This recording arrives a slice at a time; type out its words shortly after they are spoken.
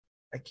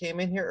I came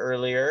in here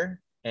earlier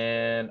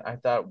and I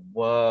thought,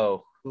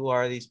 whoa, who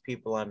are these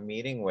people I'm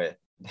meeting with?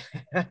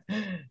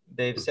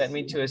 They've sent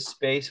me to a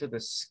space with a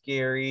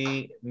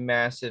scary,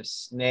 massive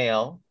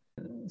snail.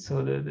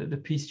 So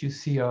the piece you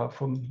see are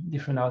from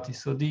different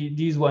artists. So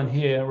these one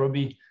here,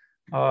 Robbie,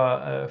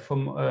 are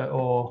from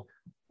our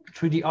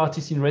 3D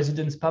artist in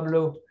residence,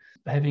 Pablo,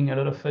 having a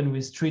lot of fun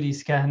with 3D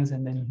scans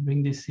and then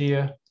bring this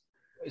here.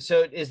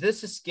 So is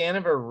this a scan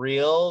of a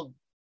real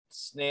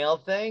snail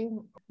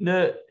thing?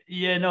 I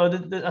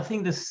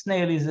think the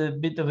snail is a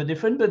bit of a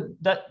different, but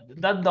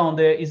that down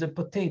there is a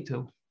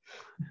potato.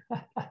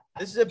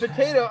 This is a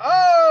potato.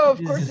 Oh,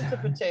 of course it's a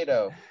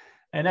potato.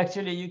 And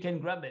actually you can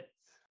grab it.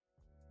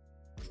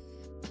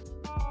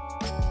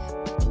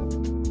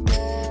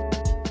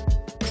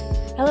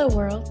 Hello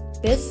world,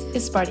 this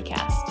is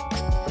SpartyCast.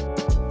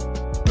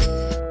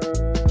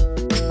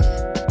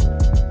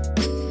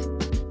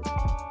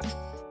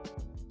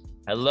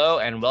 Hello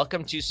and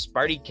welcome to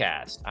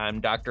SpartyCast. I'm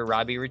Dr.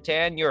 Robbie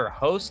Rutan, your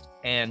host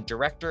and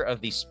director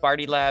of the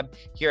Sparty Lab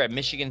here at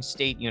Michigan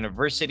State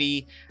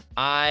University.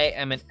 I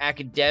am an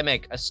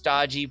academic, a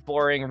stodgy,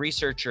 boring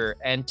researcher,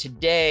 and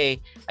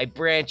today I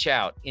branch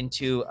out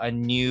into a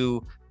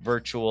new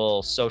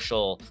virtual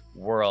social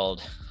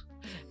world,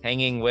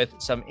 hanging with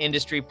some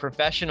industry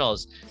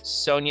professionals,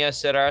 Sonia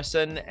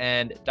Sarasan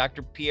and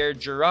Dr. Pierre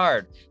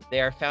Girard. They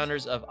are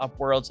founders of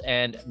Upworlds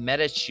and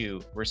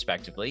Metashoe,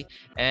 respectively,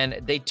 and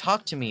they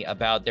talk to me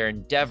about their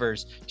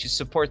endeavors to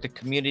support the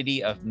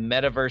community of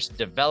metaverse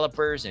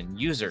developers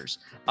and users.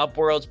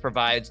 Upworlds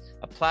provides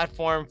a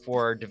platform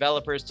for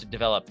developers to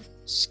develop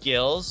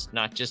skills,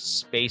 not just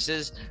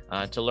spaces,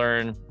 to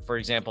learn, for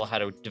example, how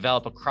to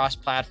develop across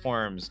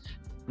platforms,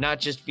 not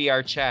just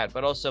VR chat,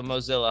 but also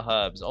Mozilla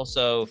hubs,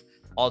 also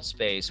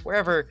Altspace,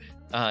 wherever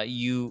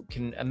you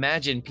can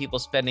imagine people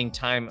spending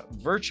time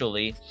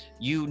virtually.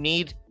 You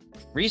need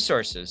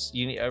resources,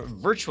 you need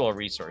virtual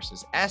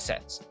resources,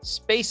 assets,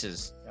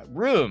 spaces,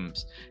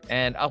 rooms,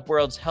 and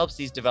Upworlds helps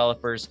these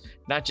developers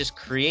not just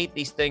create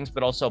these things,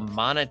 but also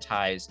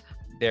monetize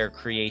their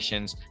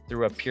creations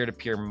through a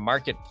peer-to-peer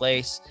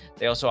marketplace.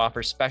 They also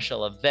offer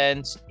special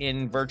events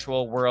in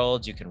virtual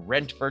worlds. You can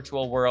rent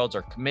virtual worlds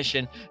or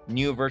commission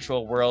new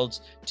virtual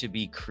worlds to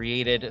be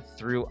created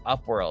through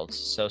Upworlds.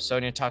 So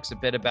Sonia talks a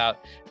bit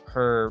about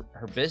her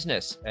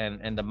business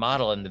and the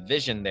model and the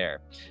vision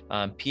there.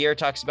 Pierre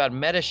talks about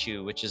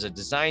Metashoe, which is a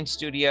design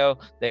studio.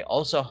 They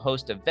also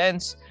host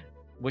events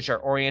which are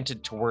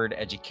oriented toward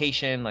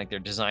education, like their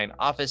design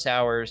office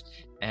hours,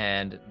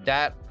 and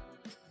that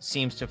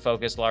seems to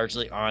focus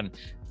largely on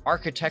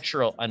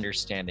architectural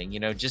understanding,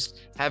 just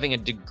having a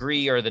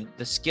degree or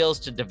the skills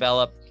to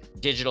develop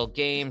digital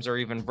games or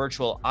even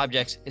virtual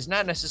objects is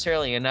not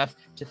necessarily enough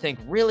to think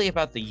really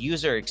about the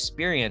user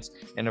experience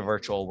in a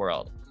virtual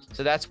world.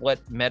 So that's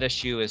what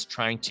Metashoe is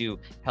trying to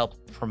help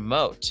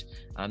promote.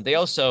 They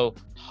also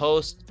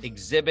host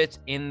exhibits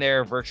in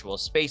their virtual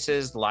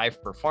spaces,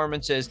 live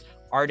performances,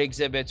 art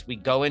exhibits. We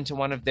go into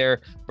one of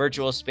their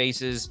virtual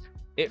spaces.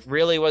 It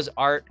really was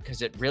art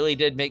because it really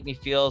did make me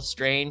feel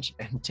strange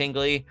and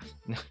tingly,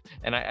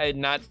 and I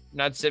not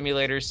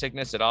simulator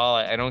sickness at all.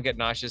 I don't get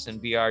nauseous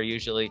in VR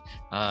usually,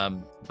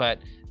 but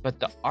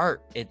the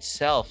art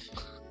itself,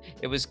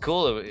 it was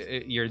cool.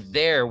 You're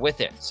there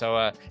with it.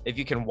 So if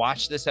you can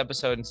watch this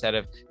episode instead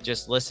of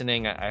just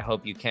listening, I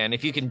hope you can.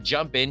 If you can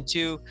jump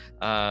into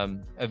a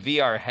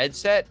VR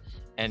headset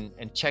and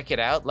check it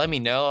out, let me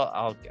know.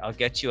 I'll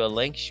get you a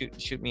link.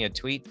 Shoot me a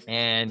tweet,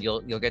 and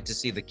you'll get to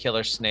see the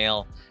killer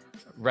snail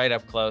right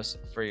up close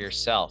for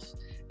yourself.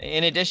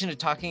 In addition to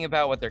talking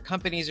about what their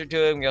companies are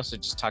doing, we also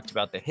just talked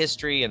about the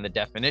history and the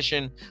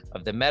definition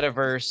of the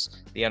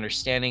metaverse, the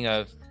understanding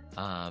of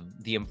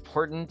the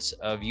importance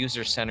of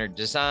user-centered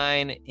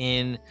design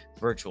in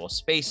virtual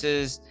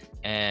spaces,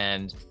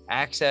 and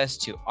access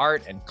to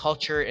art and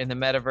culture in the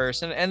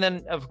metaverse. And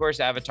then, of course,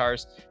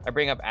 avatars. I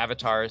bring up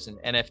avatars and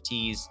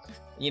NFTs,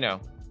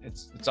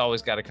 It's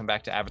always got to come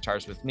back to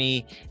avatars with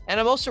me. And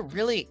I'm also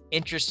really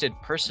interested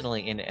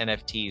personally in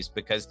NFTs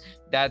because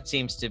that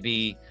seems to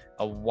be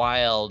a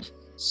wild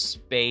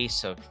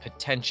space of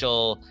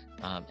potential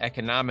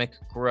economic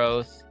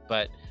growth,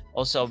 but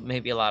also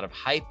maybe a lot of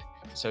hype.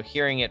 So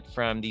hearing it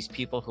from these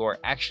people who are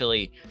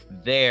actually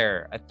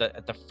there at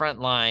the front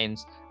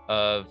lines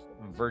of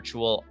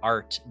virtual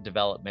art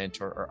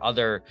development or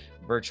other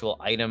virtual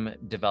item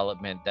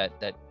development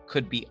that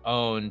could be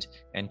owned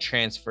and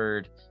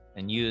transferred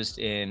and used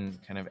in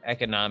kind of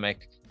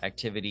economic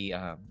activity.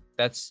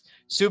 That's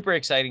super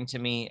exciting to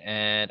me,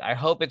 and I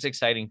hope it's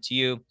exciting to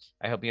you.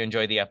 I hope you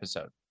enjoy the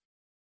episode.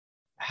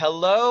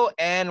 Hello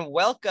and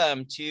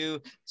welcome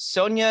to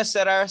Sonia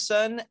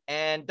Sarasan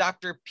and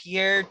Dr.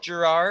 Pierre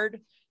Girard.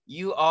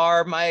 You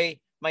are my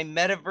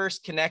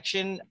metaverse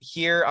connection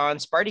here on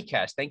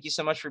SpartyCast. Thank you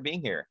so much for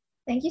being here.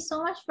 Thank you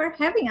so much for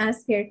having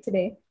us here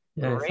today.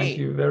 Yeah, thank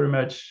you very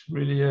much.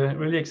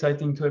 Really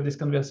exciting to have this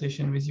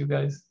conversation with you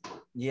guys.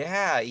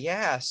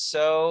 Yeah.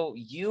 So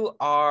you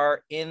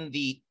are in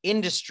the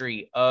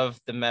industry of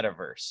the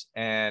metaverse,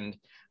 and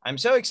I'm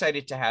so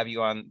excited to have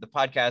you on the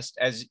podcast.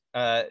 As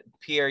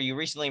Pierre, you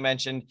recently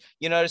mentioned,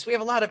 you notice we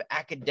have a lot of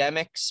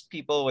academics,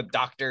 people with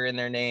doctor in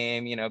their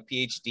name,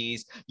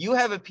 PhDs. You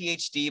have a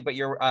PhD, but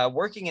you're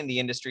working in the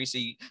industry, so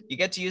you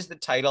get to use the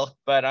title.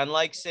 But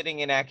unlike sitting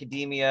in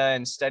academia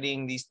and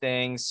studying these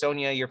things,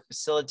 Sonia, you're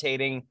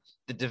facilitating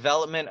the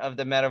development of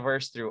the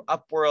metaverse through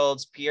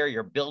Upworlds. Pierre,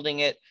 you're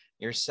building it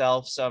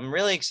yourself. So I'm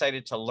really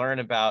excited to learn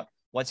about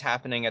what's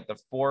happening at the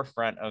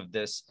forefront of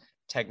this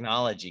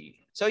technology.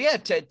 So yeah,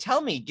 tell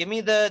me, give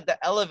me the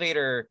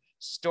elevator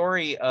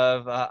story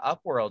of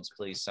Upworlds,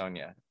 please,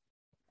 Sonia.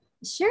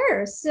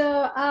 Sure.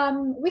 So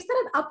we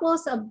started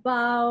Upworlds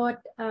about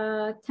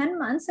 10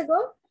 months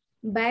ago,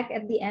 back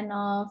at the end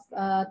of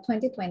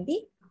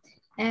 2020.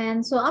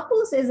 And so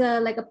Upworlds is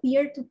like a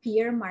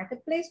peer-to-peer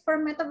marketplace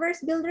for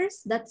metaverse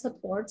builders that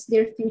supports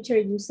their future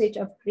usage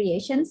of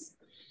creations.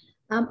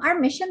 Our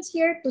missions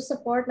here to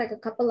support like a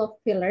couple of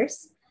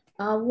pillars.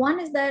 One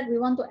is that we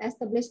want to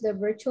establish the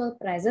virtual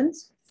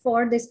presence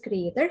for these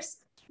creators.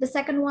 The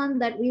second one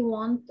that we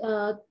want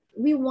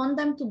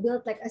them to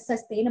build like a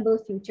sustainable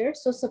future,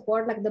 so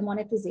support like the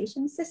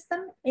monetization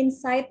system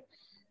inside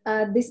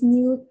this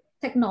new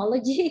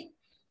technology.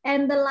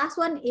 And the last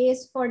one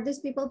is for these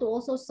people to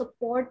also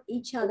support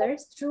each other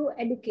through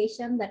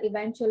education that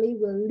eventually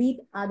will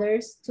lead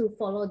others to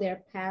follow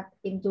their path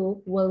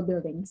into world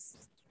buildings.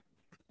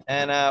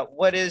 And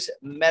what is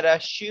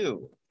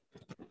MetaShoe?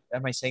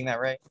 Am I saying that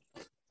right?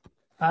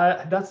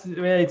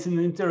 It's an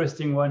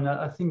interesting one.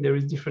 I think there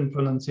is different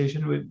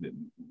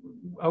pronunciation.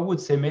 I would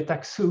say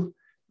Metaxu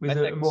with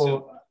a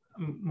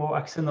more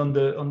accent on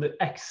the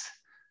X.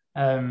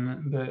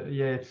 But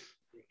yeah,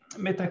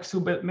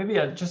 Metaxu. But maybe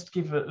I'll just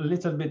give a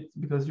little bit,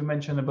 because you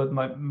mentioned about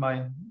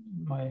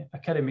my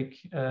academic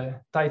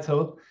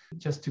title,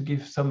 just to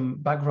give some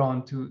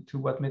background to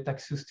what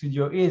Metaxu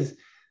Studio is.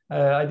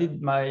 I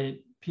did my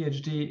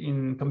PhD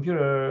in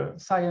computer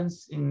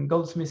science in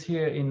Goldsmiths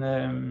here in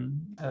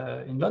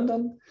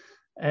London,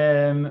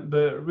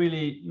 but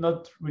really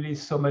not really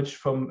so much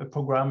from a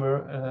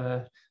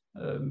programmer,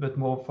 but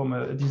more from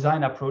a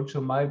design approach.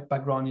 So my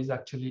background is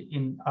actually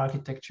in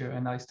architecture,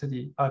 and I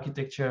study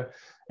architecture,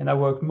 and I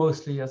work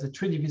mostly as a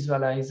 3D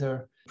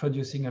visualizer,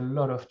 producing a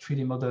lot of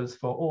 3D models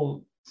for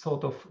all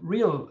sort of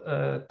real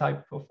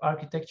type of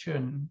architecture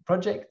and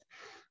project.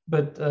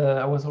 But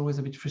I was always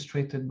a bit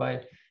frustrated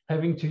by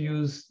having to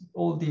use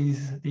all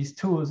these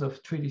tools of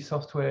 3D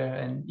software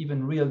and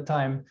even real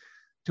time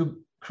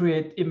to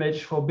create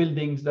image for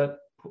buildings that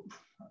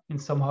in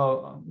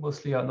somehow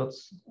mostly are not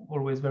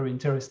always very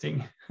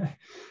interesting.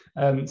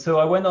 So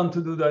I went on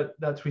to do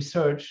that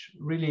research,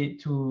 really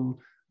to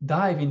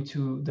dive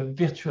into the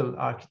virtual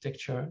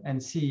architecture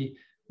and see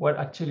what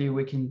actually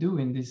we can do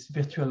in this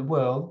virtual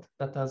world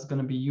that is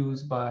going to be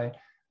used by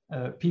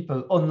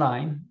people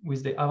online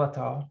with the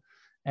avatar,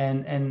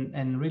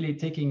 and really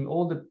taking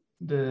all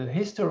the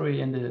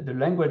history and the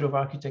language of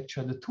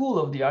architecture, the tool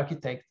of the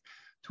architect,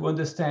 to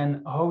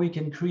understand how we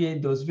can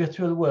create those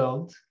virtual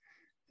worlds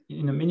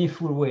in a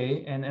meaningful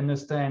way, and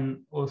understand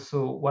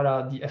also what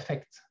are the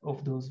effects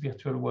of those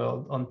virtual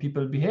worlds on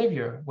people's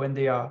behavior when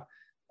they are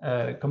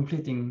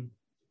completing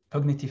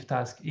cognitive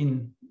tasks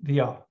in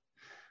VR.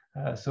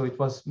 So it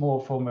was more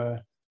from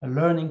a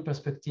learning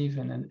perspective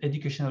and an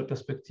educational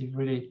perspective,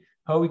 really,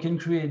 how we can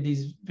create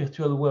these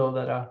virtual worlds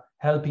that are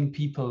helping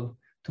people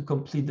to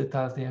complete the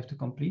task they have to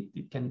complete.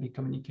 It can be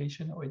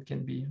communication, or it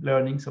can be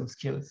learning some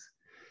skills.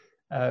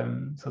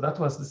 So that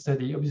was the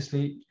study.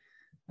 Obviously,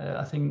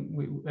 I think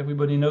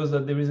everybody knows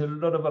that there is a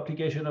lot of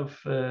application of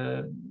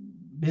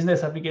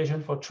business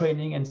application for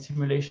training and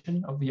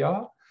simulation of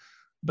VR.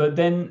 But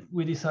then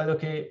we decided,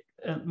 okay,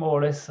 more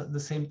or less at the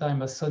same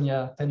time as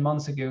Sonia 10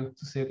 months ago,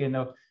 to say, okay,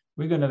 now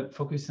we're going to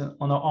focus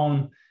on our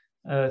own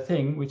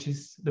thing, which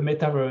is the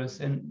metaverse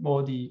and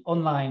more the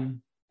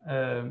online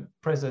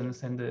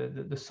presence and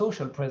the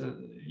social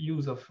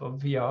use of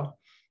VR.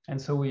 And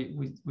so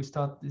we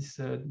start this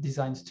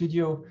design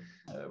studio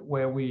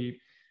where we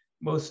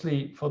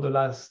mostly for the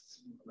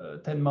last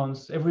 10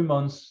 months, every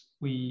month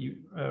we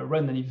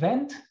run an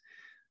event.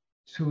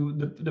 So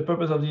the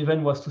purpose of the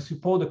event was to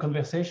support the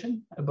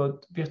conversation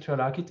about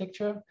virtual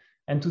architecture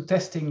and to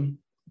testing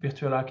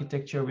virtual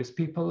architecture with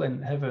people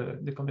and have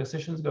the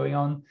conversations going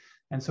on.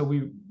 And so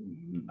we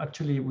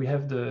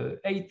have the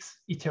 8th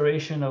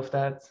iteration of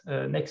that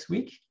next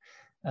week.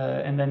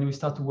 And then we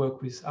start to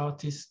work with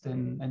artists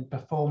and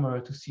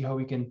performers to see how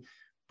we can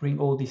bring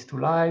all this to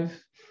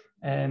life.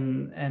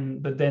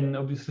 But then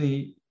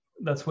obviously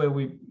that's where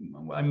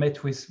I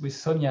met with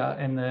Sonia,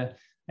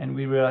 and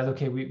we realized,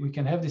 okay, we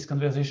can have this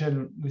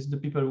conversation with the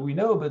people we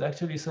know, but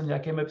actually Sonia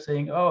came up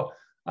saying, oh,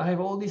 I have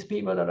all these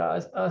people that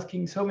are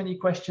asking so many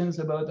questions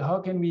about how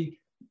can we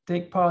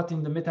take part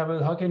in the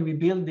metaverse, how can we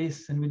build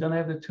this, and we don't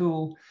have the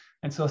tool.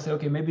 And so I said,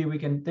 okay, maybe we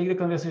can take the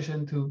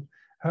conversation to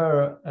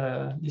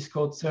her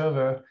Discord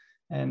server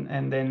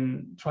and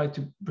then try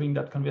to bring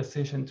that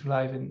conversation to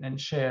life and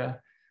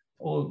share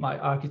all my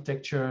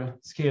architecture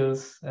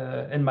skills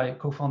and my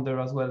co-founder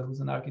as well, who's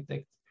an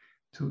architect,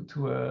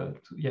 to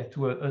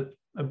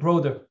a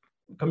broader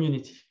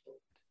community.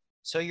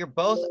 So you're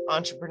both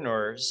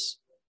entrepreneurs.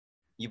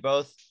 You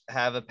both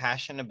have a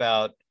passion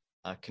about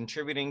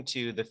contributing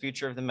to the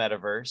future of the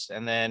metaverse.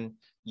 And then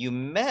you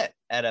met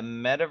at a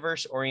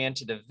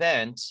metaverse-oriented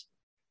event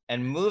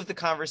and moved the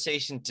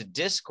conversation to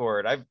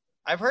Discord.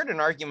 I've heard an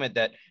argument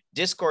that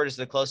Discord is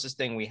the closest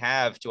thing we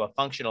have to a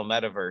functional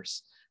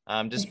metaverse,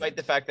 despite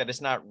the fact that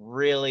it's not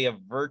really a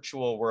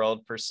virtual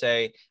world per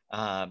se.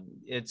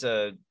 It's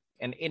an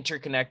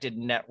interconnected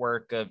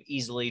network of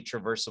easily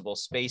traversable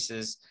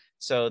spaces.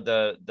 So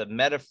the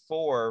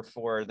metaphor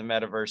for the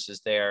metaverse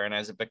is there, and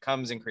as it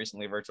becomes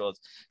increasingly virtual,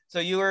 so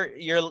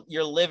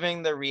you're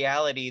living the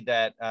reality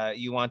that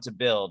you want to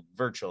build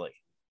virtually.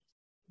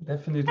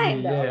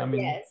 Definitely, yeah. I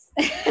mean, yes.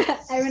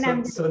 I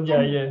mean,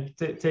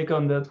 yeah. Take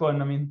on that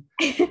one. I mean,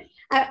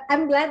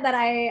 I'm glad that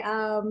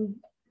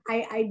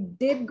I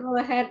did go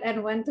ahead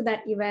and went to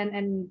that event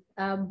and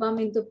bump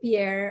into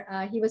Pierre.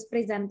 He was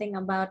presenting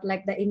about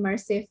like the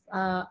immersive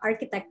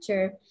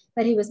architecture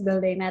that he was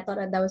building. I thought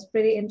that was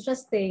pretty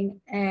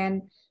interesting,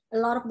 and a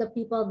lot of the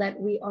people that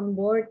we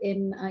onboard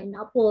in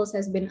Apples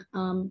has been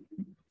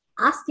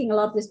asking a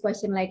lot of this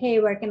question, like,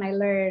 hey, where can I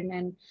learn,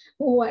 and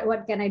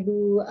what can I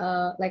do,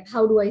 like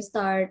how do I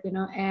start, you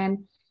know.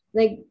 And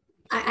like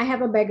I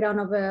have a background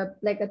of a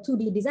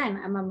 2D design.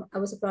 I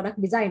was a product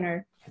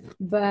designer,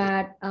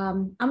 but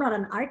I'm not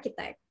an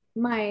architect.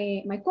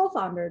 My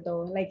co-founder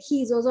though, like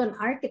he's also an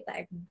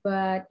architect,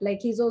 but like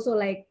he's also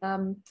like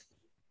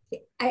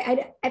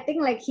I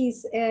think like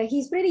he's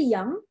pretty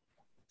young,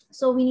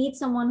 so we need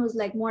someone who's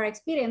like more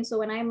experienced. So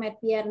when I met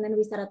Pierre and then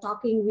we started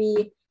talking,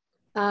 we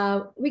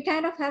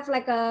kind of have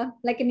like an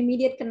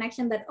immediate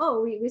connection that,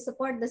 oh, we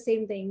support the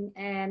same thing,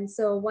 and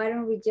so why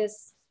don't we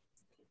just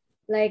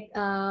like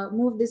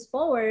move this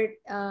forward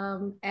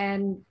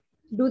and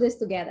do this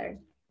together.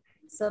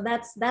 So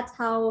that's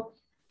how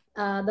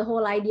the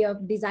whole idea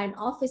of design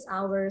office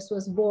hours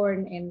was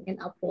born in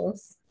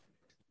Apples.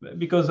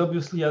 Because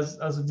obviously as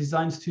a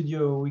design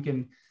studio, we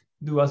can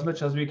do as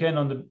much as we can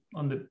on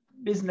the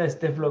business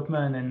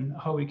development and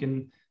how we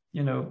can,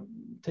 you know,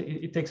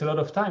 it takes a lot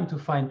of time to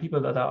find people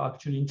that are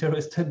actually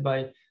interested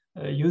by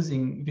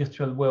using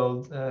virtual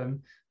world.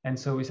 And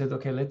so we said,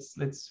 okay,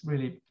 let's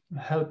really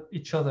help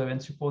each other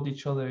and support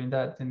each other in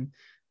that. And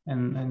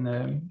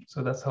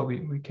so that's how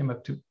we came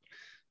up to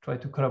try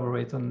to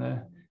collaborate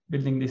on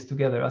building this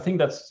together. I think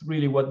that's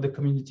really what the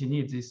community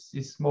needs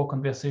is more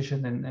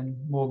conversation and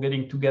more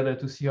getting together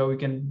to see how we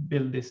can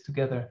build this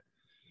together.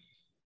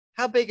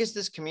 How big is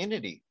this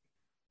community?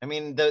 I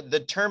mean,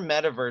 the term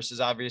metaverse is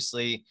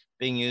obviously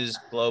being used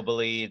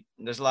globally.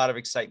 There's a lot of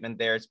excitement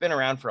there. It's been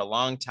around for a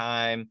long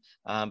time,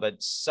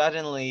 but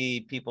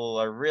suddenly people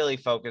are really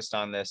focused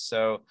on this.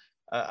 So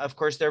of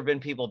course, there have been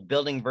people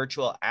building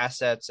virtual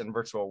assets and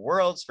virtual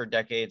worlds for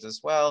decades as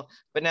well.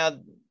 But now,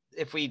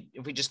 if we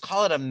just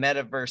call it a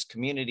metaverse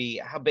community,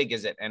 how big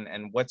is it,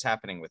 and what's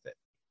happening with it?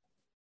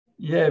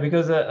 Yeah,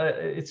 because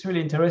it's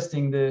really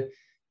interesting.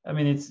 I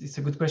mean, it's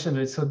a good question.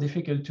 It's so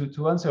difficult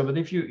to answer. But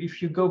if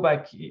you go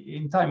back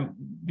in time,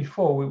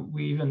 before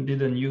we even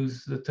didn't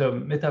use the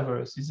term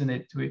metaverse, isn't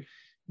it?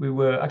 We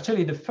were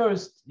actually the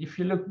first. If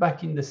you look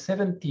back in the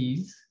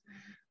 70s,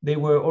 they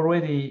were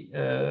already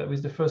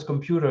with the first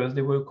computers.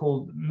 They were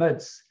called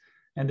MUDs,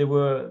 and they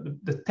were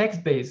the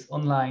text-based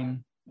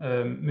online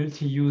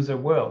multi-user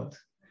world.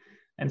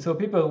 And so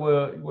people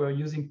were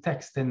using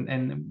text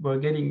and were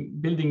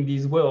building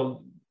these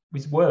world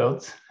with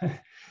words.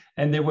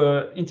 And they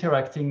were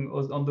interacting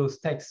on those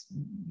texts.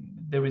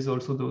 There is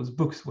also those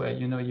books where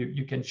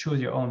you can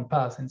choose your own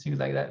path and things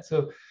like that.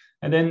 So,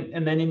 and then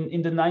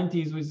in the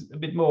 90s, with a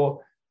bit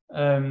more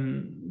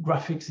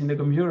graphics in the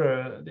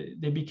computer,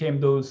 they became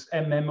those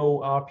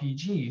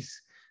MMORPGs,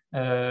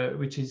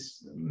 which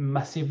is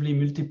massively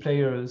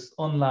multiplayers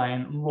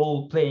online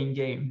role-playing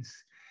games.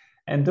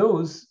 And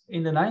those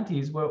in the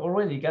 90s were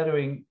already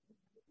gathering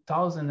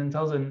thousands and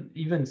thousands,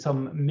 even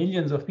some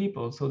millions of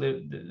people. So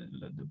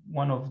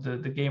one of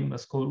the game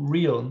was called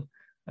Realm,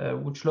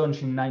 which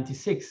launched in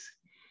 '96.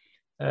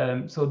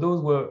 So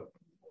those were,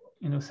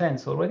 in a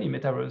sense, already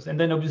metaverse. And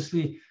then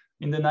obviously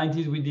in the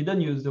 90s, we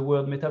didn't use the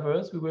word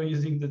metaverse. We were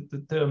using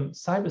the term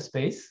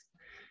cyberspace,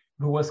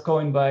 who was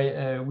coined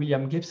by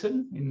William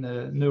Gibson in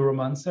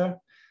Neuromancer,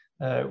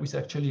 with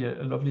actually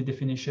a lovely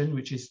definition,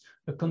 which is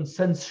a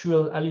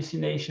consensual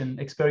hallucination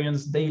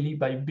experienced daily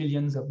by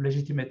billions of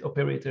legitimate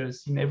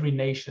operators in every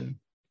nation.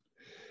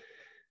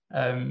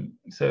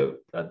 So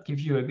that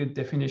gives you a good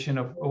definition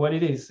of what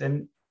it is.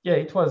 And yeah,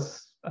 it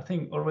was, I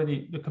think,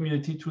 already the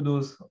community through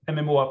those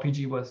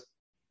MMORPG was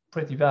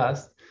pretty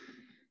vast.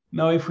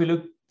 Now, if we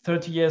look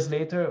 30 years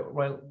later,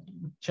 well,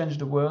 change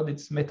the word,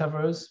 it's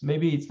metaverse.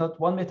 Maybe it's not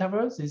one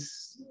metaverse,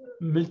 it's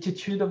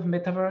multitude of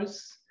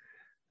metaverse.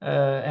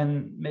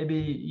 And maybe,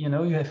 you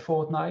have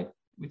Fortnite,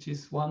 which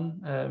is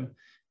one.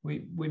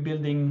 We're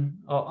building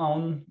our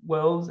own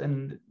worlds.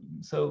 And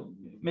so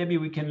maybe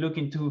we can look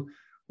into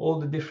all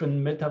the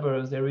different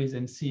metaverse there is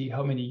and see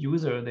how many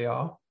users there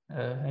are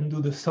and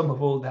do the sum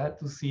of all that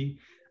to see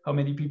how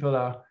many people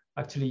are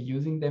actually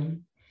using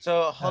them.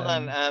 So hold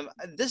on.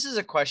 This is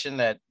a question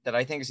that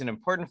I think is an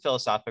important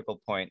philosophical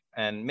point,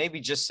 and maybe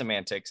just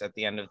semantics at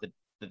the end of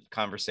the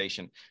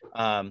conversation.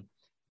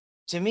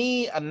 To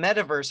me, a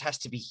metaverse has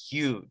to be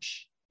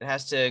huge. It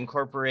has to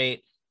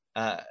incorporate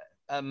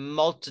a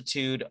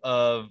multitude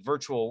of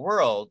virtual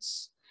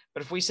worlds.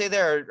 But if we say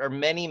there are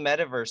many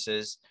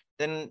metaverses,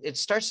 then it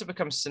starts to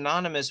become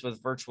synonymous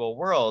with virtual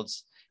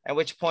worlds, at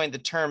which point the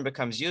term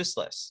becomes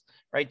useless,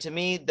 right? To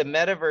me, the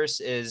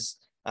metaverse is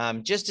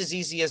just as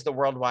easy as the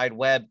World Wide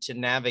Web to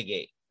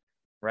navigate,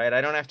 right?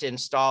 I don't have to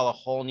install a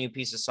whole new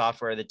piece of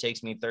software that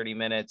takes me 30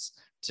 minutes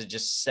to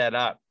just set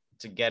up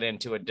to get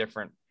into a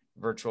different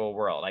virtual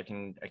world. I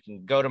can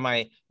go to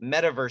my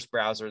metaverse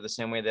browser the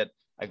same way that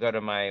I go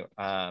to my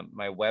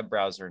my web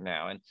browser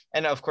now,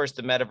 and of course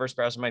the metaverse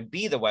browser might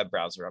be the web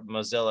browser.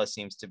 Mozilla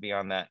seems to be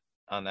on that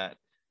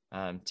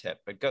tip.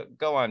 But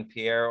go on,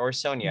 Pierre or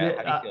Sonia. Yeah,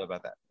 how do you feel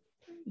about that?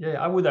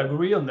 Yeah, I would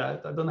agree on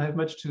that. I don't have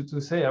much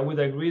to say. I would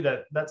agree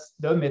that that's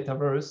the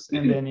metaverse,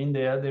 and then in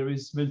there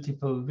is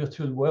multiple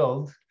virtual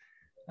worlds.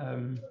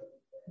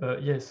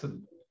 But yes,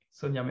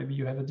 Sonia, maybe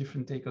you have a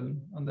different take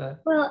on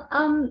that. Well,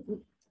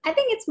 I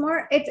think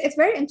it's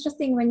very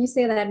interesting when you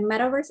say that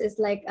metaverse is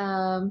like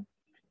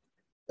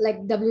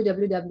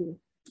www,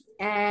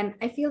 and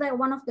I feel that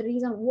one of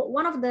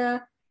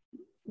the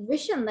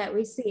vision that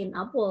we see in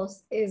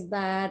Upworlds is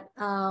that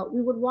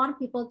we would want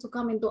people to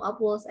come into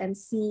Upworlds and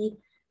see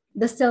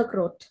the Silk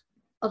Road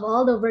of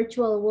all the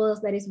virtual worlds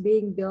that is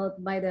being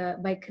built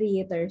by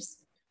creators,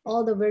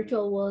 all the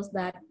virtual worlds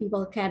that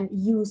people can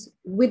use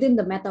within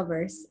the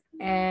metaverse,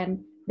 and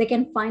they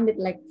can find it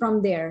like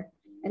from there,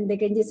 and they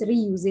can just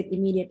reuse it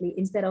immediately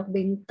instead of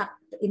being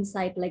tucked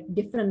inside like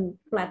different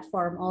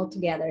platform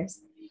altogether.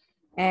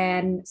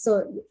 And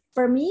so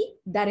for me,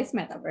 that is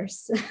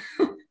metaverse.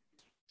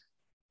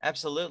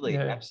 Absolutely,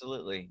 yeah.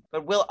 Absolutely.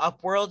 But will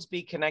Upworlds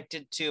be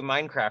connected to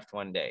Minecraft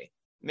one day?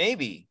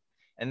 Maybe.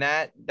 And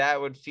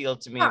that would feel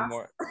to me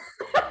more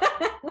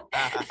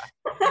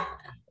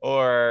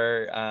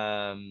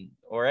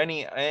or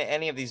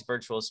any of these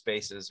virtual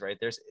spaces, right?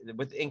 There's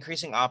with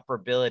increasing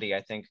operability,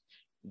 I think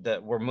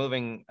that we're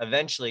moving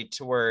eventually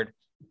toward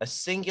a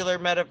singular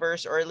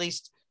metaverse, or at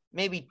least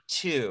maybe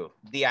two,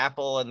 the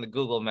Apple and the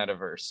Google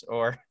metaverse,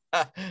 or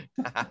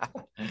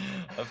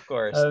of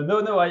course.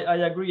 No, I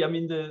agree. I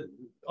mean, the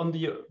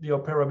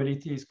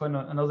operability is quite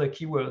another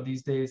keyword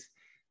these days.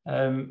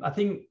 I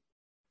think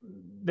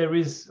there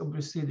is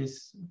obviously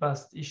this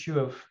vast issue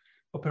of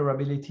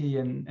operability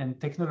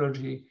and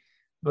technology,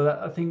 but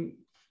I think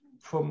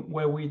from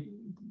where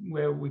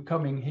we're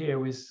coming here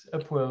with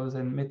Upworlds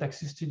and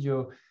Metaxus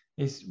Studio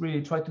is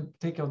really try to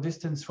take our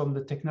distance from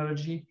the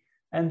technology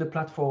and the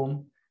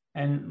platform,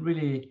 and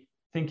really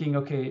thinking,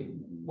 okay,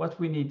 what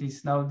we need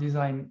is now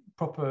design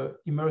proper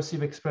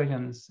immersive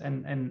experience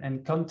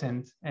and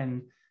content,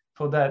 and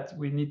for that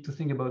we need to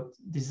think about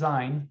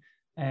design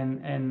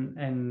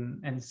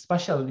and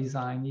spatial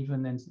design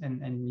even,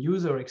 and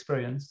user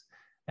experience,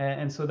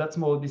 and so that's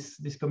more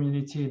this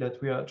community that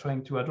we are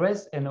trying to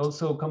address, and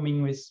also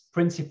coming with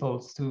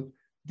principles to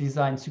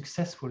design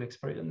successful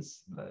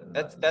experience.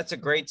 That's a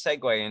great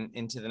segue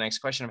into the next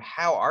question of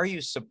how are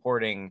you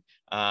supporting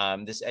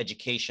this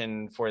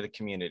education for the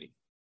community?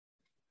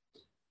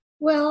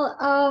 Well,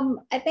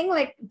 I think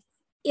like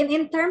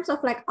in terms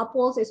of like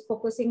Upworlds is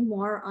focusing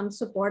more on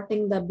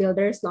supporting the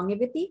builders'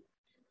 longevity.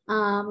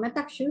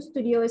 Metaxus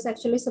Studio is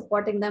actually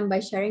supporting them by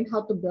sharing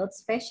how to build,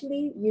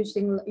 especially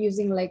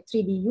using like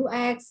 3D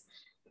UX,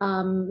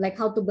 like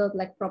how to build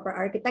like proper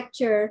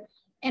architecture.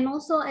 And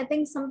also I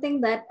think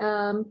something that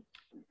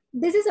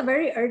this is a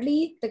very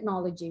early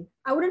technology.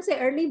 I wouldn't say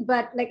early,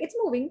 but like it's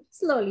moving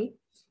slowly.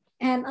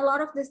 And a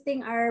lot of this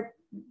thing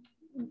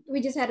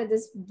we just had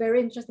this very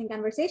interesting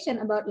conversation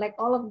about like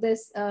all of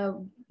this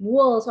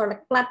walls or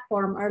like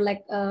platform are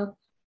like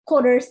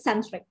coder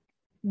centric,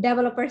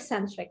 developer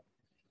centric.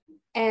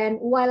 And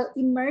while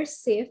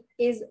immersive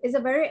is a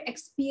very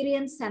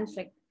experience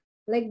centric,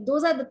 like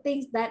those are the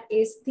things that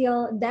is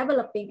still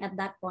developing at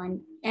that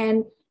point.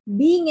 And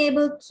being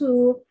able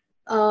to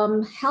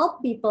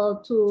help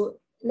people to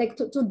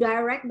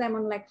direct them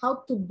on like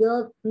how to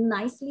build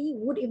nicely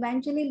would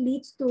eventually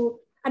lead to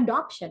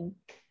adoption.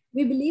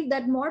 We believe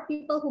that more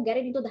people who get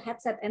it into the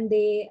headset, and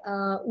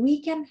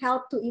we can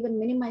help to even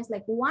minimize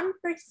like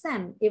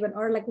 1% even,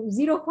 or like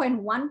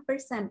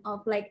 0.1%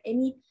 of like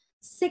any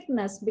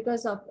sickness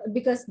because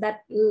that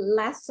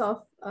less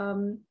of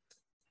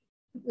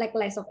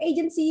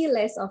agency,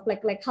 less of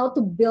like how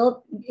to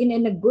build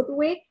in a good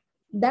way,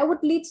 that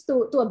would lead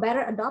to a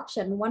better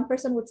adoption. One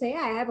person would say,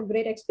 I have a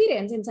great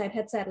experience inside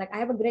headset, like I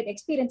have a great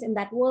experience in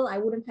that world. I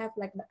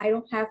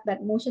don't have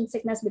that motion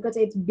sickness because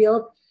it's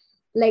built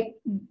like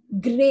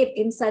great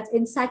in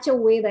such a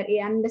way that I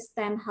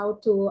understand how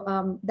to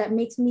that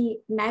makes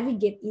me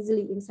navigate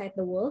easily inside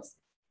the world.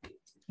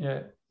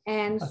 Yeah.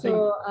 And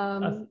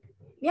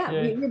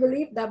we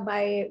believe that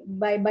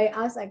by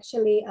us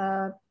actually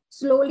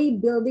slowly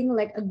building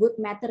like a good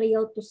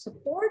material to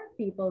support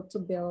people to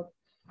build,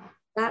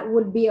 that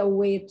would be a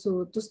way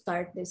to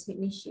start this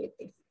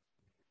initiative.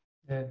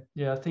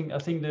 Yeah, I think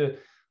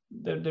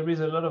there is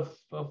a lot of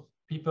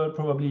people,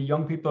 probably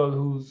young people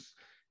who's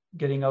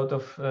getting out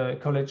of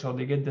college, or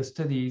they get the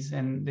studies,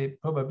 and they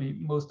probably,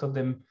 most of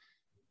them,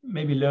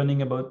 maybe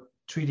learning about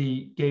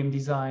 3D game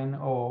design,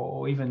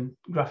 or even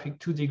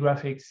 2D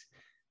graphics.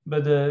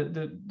 But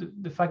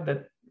the fact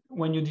that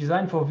when you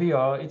design for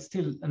VR, it's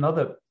still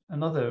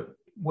another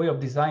way of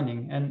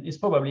designing, and it's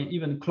probably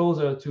even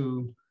closer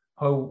to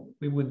how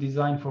we would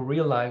design for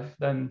real life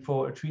than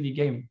for a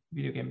 3D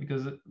video game.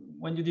 Because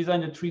when you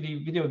design a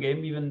 3D video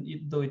game, even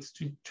though it's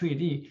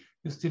 3D,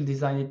 you still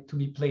design it to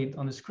be played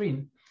on the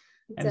screen.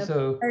 It's and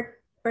so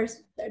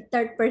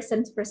third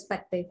person's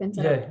perspective.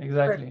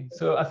 Exactly.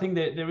 So I think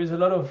that there is a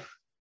lot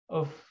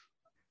of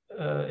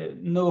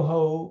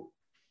know-how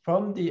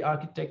from the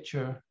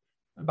architecture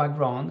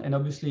background, and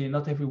obviously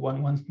not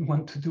everyone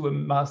want to do a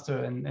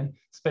master and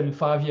spend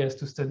 5 years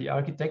to study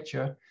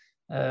architecture.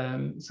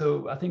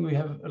 So I think we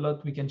have a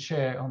lot we can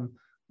share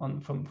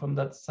from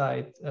that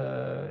side,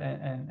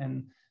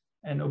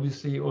 and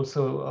obviously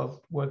also I've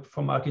worked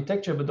from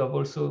architecture, but I've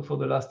also for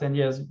the last 10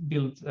 years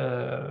built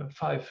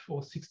 5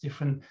 or 6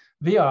 different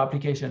VR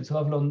applications. So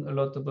I've learned a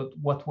lot about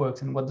what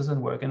works and what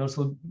doesn't work, and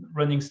also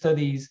running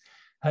studies,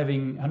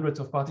 having hundreds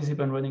of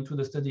participants running through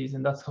the studies,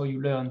 and that's how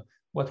you learn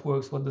what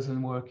works, what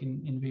doesn't work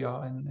in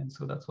VR. And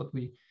so that's what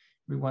we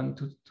want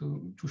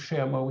to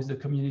share more with the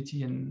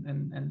community,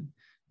 and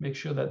make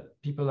sure that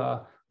people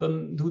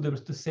don't do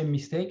the same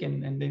mistake,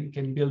 and then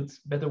can build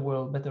better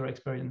world, better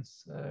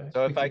experience.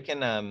 So if I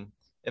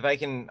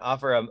can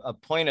offer a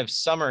point of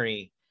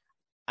summary,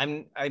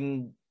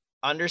 I'm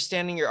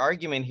understanding your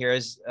argument here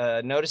as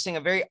noticing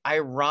a very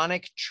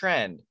ironic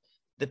trend.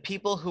 The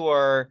people who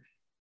are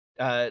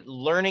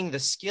learning the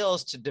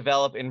skills to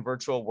develop in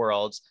virtual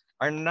worlds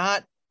are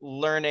not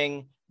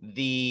learning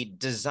the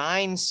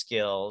design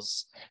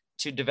skills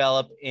to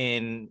develop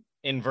in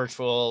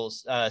virtual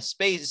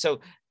space.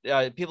 So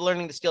people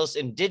learning the skills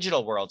in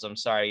digital worlds,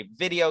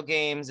 video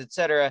games,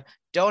 etc.,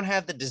 don't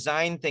have the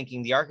design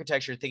thinking, the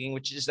architecture thinking,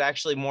 which is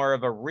actually more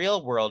of a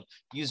real world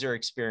user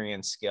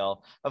experience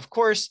skill. Of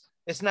course,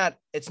 it's not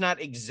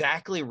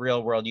exactly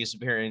real world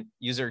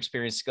user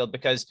experience skill,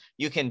 because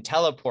you can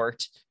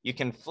teleport, you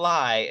can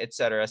fly,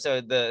 etc.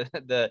 So the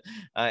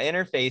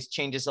interface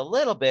changes a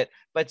little bit,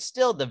 but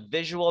still the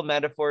visual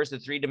metaphors, the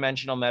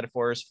 3-dimensional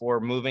metaphors for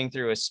moving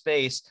through a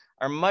space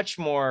are much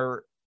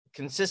more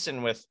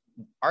consistent with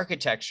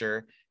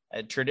architecture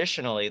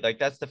traditionally. Like,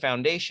 that's the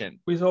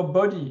foundation. With our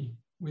body,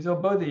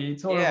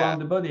 it's all around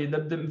the body. The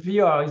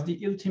VR is the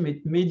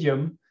ultimate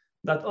medium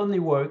that only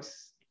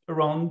works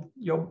around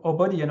our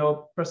body and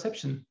our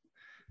perception,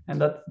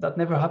 and that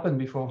never happened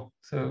before.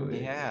 So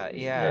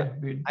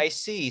I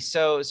see.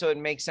 So it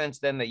makes sense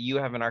then that you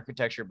have an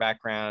architecture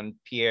background,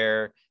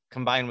 Pierre,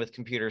 combined with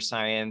computer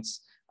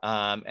science,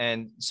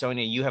 and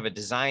Sonia, you have a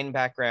design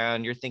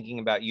background. You're thinking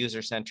about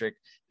user-centric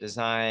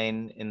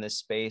design in this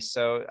space.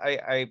 So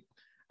I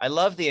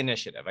love the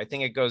initiative. I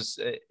think it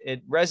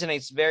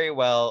resonates very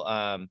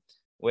well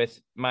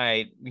with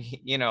my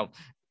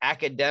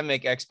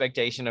academic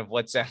expectation of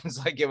what sounds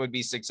like it would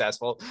be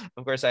successful.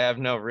 Of course, I have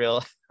no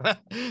real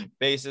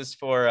basis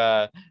for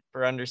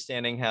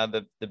understanding how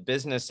the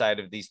business side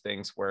of these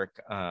things work.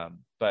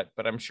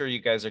 But I'm sure you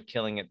guys are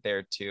killing it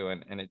there too,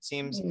 and it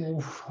seems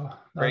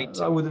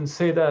great. I wouldn't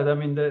say that. I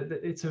mean,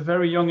 it's a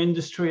very young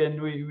industry, and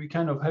we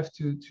kind of have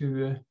to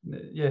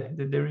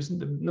there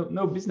isn't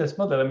no business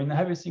model. I mean,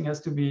 everything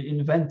has to be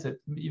invented,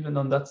 even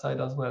on that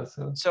side as well.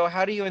 So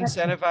how do you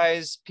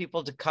incentivize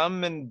people to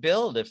come and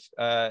build? If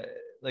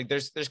like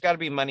there's got to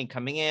be money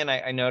coming in.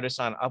 I notice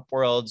on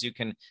Upworlds you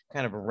can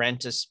kind of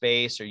rent a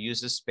space or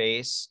use a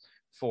space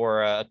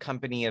for a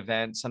company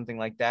event, something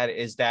like that.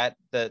 Is that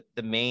the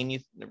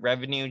main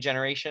revenue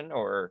generation,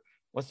 or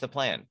what's the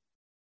plan?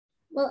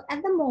 Well,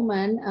 at the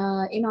moment,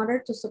 in order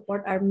to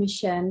support our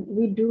mission,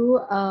 we do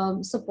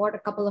support a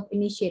couple of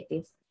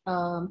initiatives.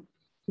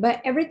 But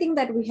everything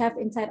that we have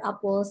inside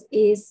Upworlds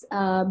is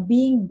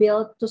being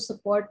built to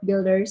support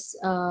builders'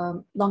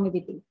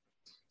 longevity.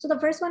 So the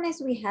first one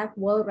is we have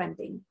wall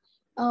renting.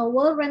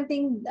 Wall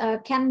renting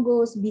can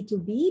go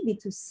B2B,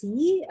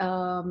 B2C.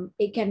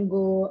 It can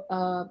go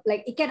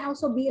it can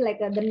also be like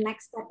the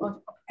next step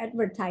of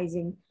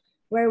advertising,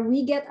 where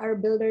we get our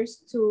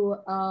builders to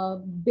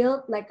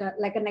build like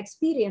an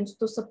experience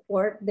to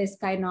support this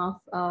kind of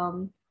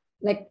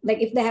like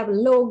if they have a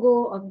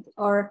logo,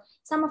 or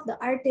some of the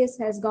artists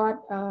has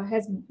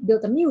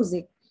built a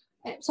music,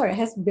 has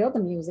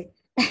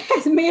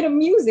made a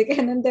music,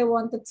 and then they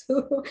wanted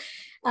to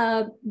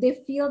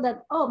they feel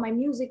that, oh, my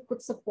music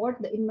could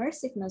support the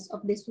immersiveness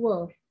of this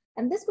world,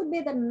 and this could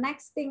be the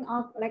next thing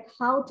of like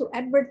how to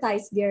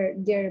advertise their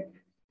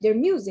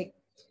music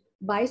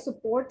by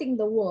supporting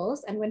the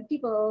walls. And when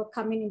people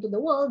coming into the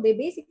world, they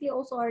basically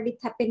also already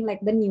tapping like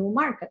the new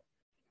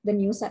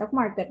set of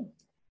market.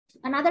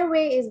 Another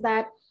way is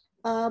that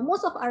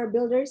most of our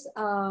builders,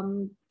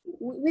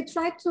 we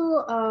try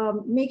to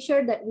make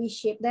sure that we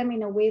shape them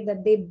in a way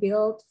that they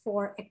build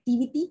for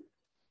activity.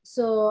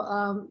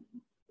 So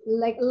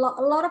like a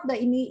lot of the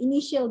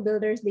initial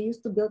builders, they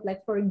used to build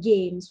like for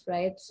games,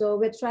 right? So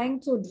we're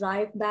trying to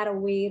drive that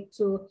away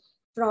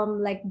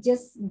from like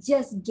just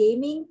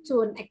gaming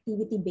to an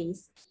activity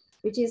base,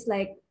 which is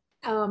like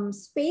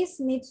space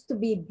needs to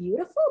be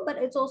beautiful, but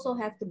it also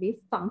have to be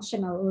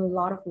functional in a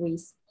lot of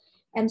ways.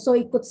 And so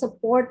it could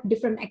support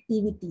different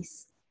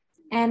activities.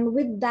 And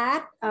with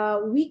that,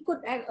 we could,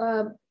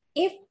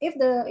 if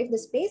the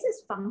space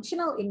is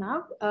functional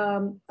enough,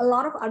 a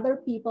lot of other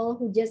people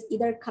who just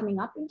either coming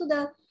up into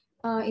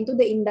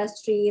the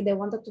industry, they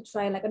wanted to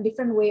try like a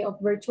different way of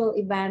virtual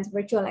events,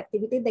 virtual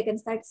activity, they can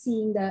start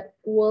seeing the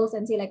walls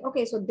and say like,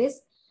 okay, so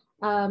this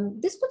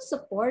could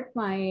support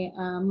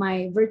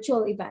my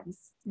virtual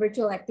events,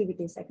 virtual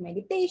activities like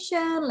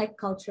meditation, like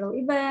cultural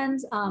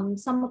events.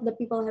 Some of the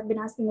people have been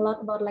asking a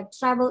lot about like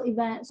travel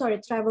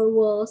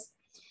walls.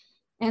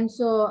 And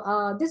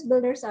so these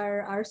builders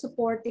are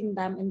supporting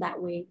them in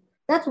that way.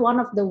 That's one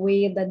of the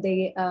way that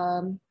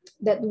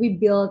that we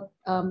build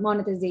a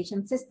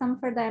monetization system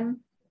for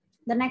them.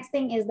 The next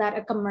thing is that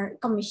a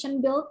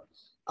commission build,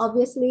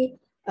 obviously,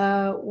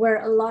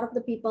 where a lot of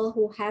the people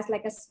who has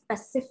like a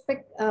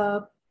specific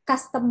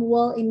custom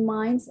wall in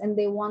mind, and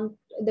they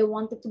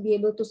wanted to be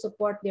able to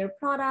support their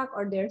product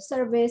or their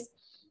service,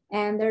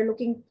 and they're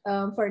looking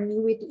for a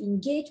new way to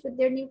engage with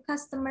their new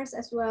customers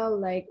as well,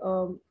 like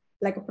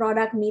a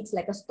product needs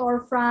like a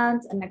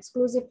storefront, an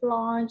exclusive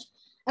launch,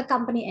 a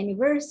company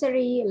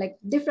anniversary, like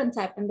different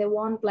type, and they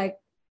want like,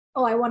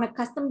 oh, I want a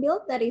custom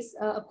build that is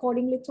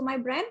accordingly to my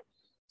brand.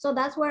 So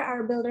that's where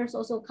our builders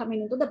also come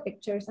into the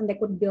pictures, and they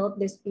could build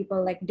these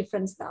people like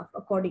different stuff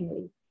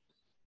accordingly.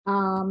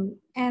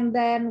 And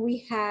then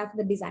we have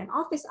the design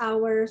office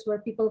hours where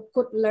people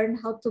could learn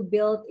how to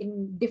build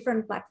in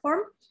different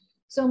platforms.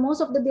 So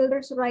most of the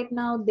builders right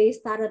now, they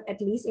started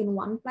at least in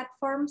one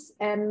platforms.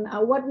 And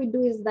what we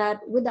do is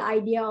that with the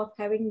idea of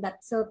having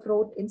that Silk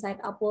Road inside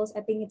Apples,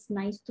 I think it's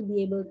nice to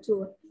be able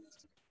to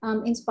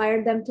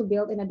inspire them to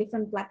build in a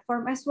different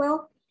platform as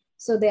well.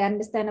 So they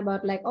understand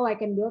about like, oh, I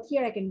can build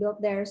here, I can build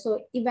there.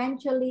 So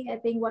eventually, I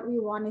think what we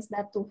want is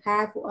that to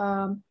have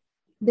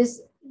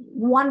this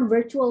one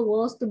virtual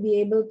walls to be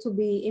able to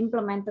be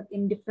implemented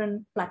in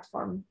different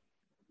platforms.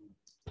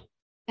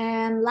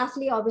 And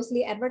lastly,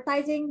 obviously,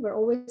 advertising. We're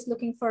always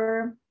looking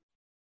for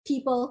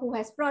people who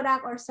has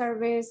product or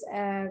service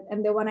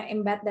and they want to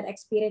embed that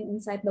experience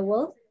inside the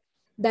world.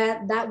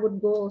 That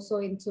would go also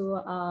into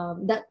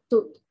that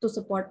to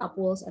support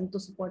Upwalls and to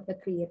support the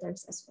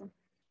creators as well.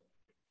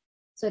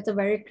 So it's a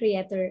very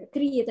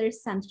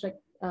creator-centric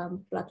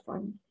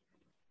platform.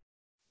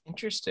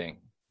 Interesting.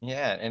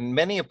 Yeah, and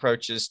many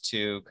approaches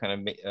to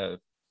kind of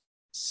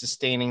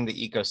sustaining the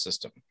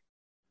ecosystem.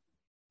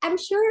 I'm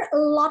sure a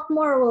lot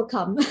more will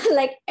come.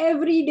 Like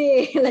every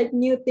day, like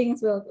new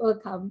things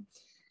will come.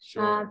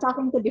 Sure.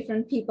 Talking to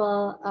different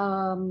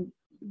people,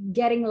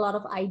 getting a lot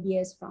of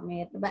ideas from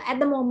it. But at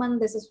the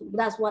moment,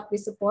 that's what we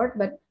support.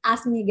 But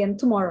ask me again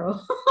tomorrow.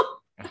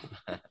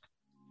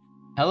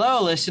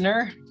 Hello,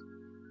 listener.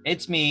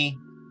 It's me,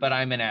 but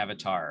I'm an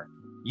avatar.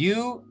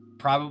 You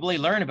probably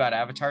learn about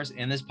avatars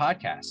in this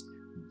podcast,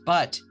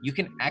 but you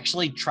can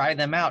actually try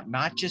them out,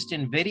 not just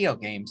in video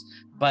games,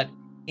 but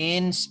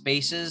in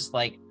spaces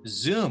like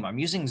Zoom. I'm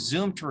using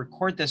Zoom to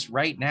record this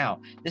right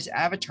now. This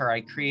avatar I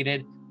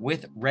created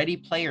with Ready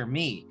Player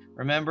Me.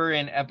 Remember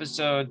in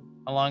episode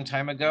a long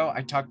time ago,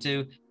 I talked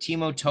to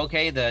Timo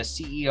Tokay, the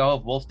CEO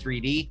of Wolf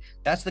 3D.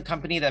 That's the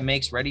company that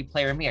makes Ready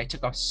Player Me. I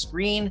took a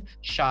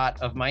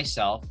screenshot of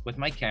myself with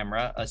my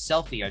camera, a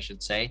selfie, I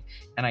should say,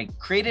 and I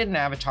created an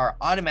avatar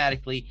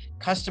automatically,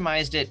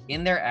 customized it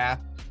in their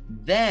app.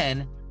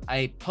 Then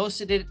I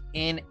posted it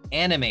in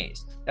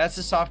Animaze. That's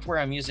the software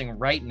I'm using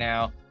right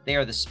now. They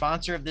are the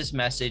sponsor of this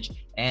message,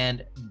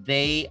 and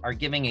they are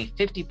giving a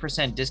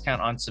 50%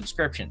 discount on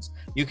subscriptions.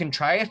 You can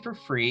try it for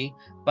free,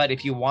 but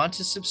if you want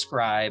to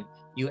subscribe,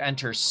 you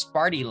enter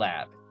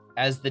SpartyLab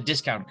as the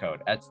discount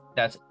code.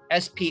 That's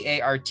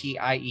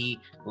SPARTIE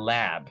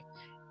Lab.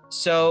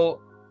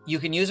 So you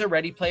can use a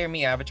Ready Player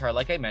Me avatar,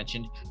 like I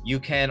mentioned. You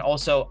can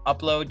also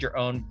upload your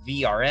own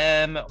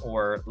VRM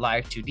or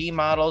live 2D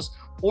models,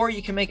 or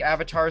you can make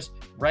avatars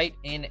right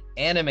in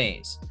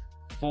Animaze.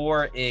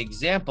 For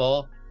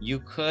example, you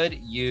could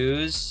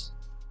use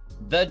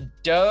the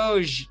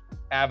Doge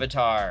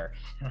avatar.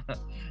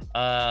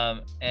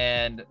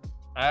 And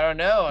I don't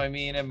know, I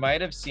mean, it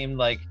might have seemed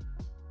like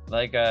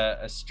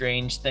a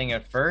strange thing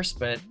at first,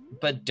 but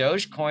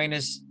Dogecoin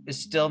is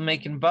still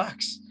making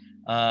bucks.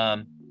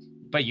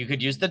 But you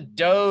could use the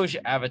Doge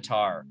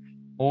avatar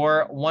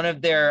or one of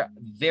their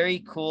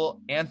very cool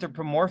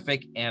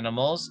anthropomorphic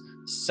animals,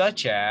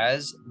 such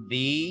as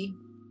the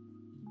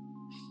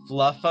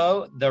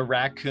Fluffo, the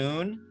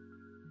raccoon.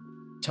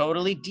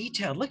 Totally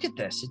detailed. Look at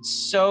this. It's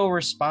so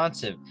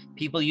responsive.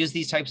 People use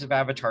these types of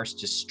avatars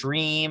to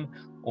stream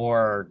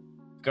or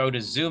go to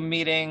Zoom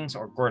meetings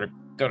or go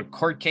to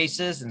court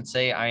cases and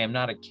say, I am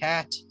not a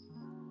cat.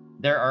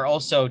 There are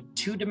also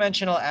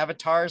two-dimensional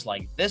avatars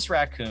like this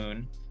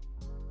raccoon,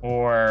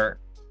 or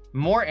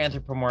more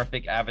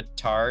anthropomorphic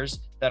avatars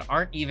that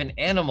aren't even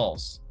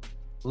animals,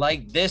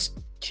 like this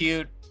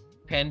cute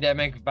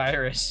pandemic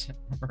virus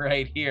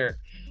right here.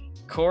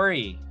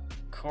 Corey,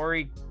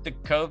 the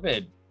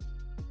COVID.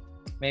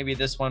 Maybe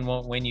this one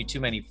won't win you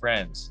too many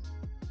friends.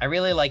 I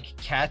really like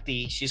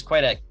Kathy. She's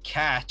quite a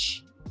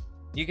catch.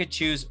 You could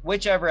choose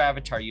whichever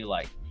avatar you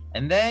like.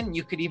 And then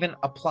you could even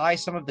apply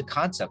some of the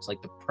concepts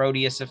like the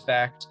Proteus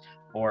effect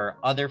or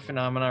other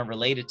phenomena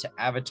related to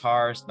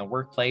avatars in the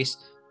workplace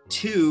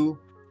to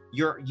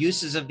your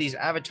uses of these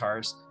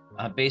avatars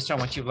based on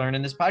what you've learned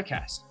in this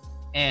podcast.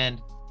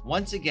 And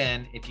once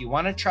again, if you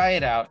want to try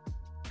it out,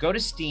 go to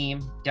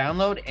Steam,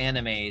 download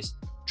Animaze,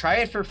 try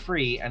it for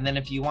free. And then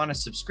if you want a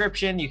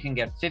subscription, you can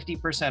get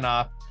 50%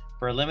 off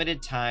for a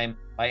limited time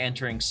by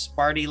entering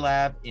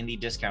SpartyLab in the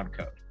discount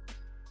code.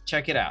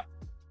 Check it out.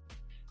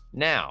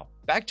 Now,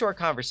 back to our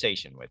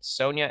conversation with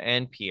Sonia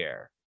and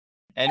Pierre.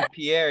 And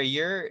Pierre,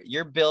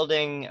 you're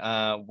building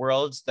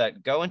worlds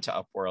that go into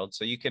Upworld,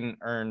 so you can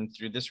earn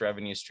through this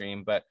revenue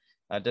stream. But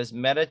does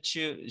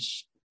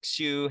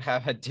MetaChu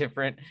have a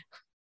different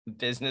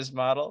business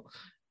model?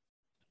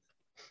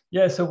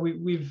 Yeah, so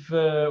we've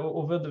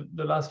over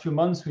the last few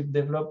months, we've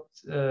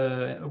developed,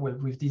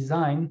 we've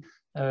designed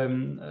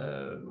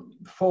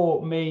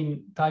 4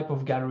 main type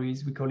of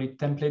galleries. We call it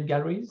template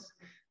galleries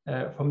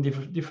from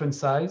different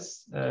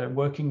size,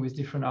 working with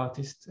different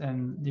artists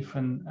and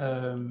different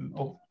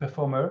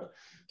performer.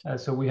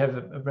 So we have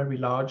a very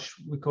large,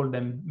 we call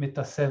them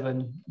Meta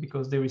 7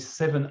 because there is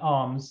 7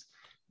 arms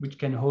which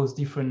can host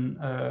different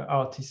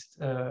artist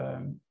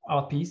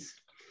art piece.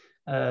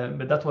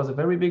 But that was a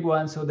very big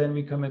one. So then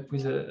we come up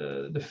with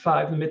the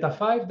Meta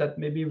 5 that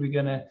maybe we're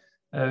gonna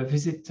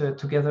visit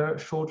together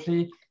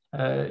shortly.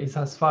 It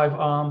has 5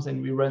 arms,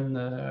 and we run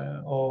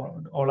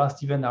our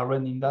last event are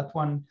running that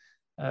one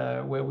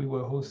where we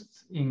were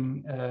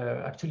hosting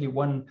actually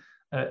one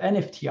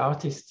NFT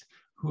artist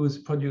who's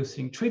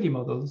producing 3D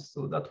models.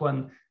 So that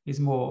one is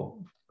more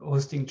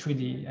hosting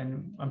 3D,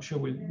 and I'm sure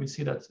we'll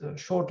see that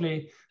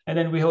shortly. And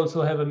then we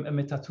also have a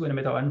Meta 2 and a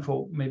Meta 1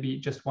 for maybe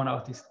just one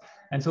artist.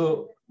 And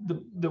so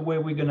the way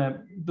we're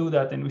gonna do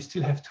that, and we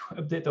still have to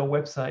update our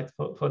website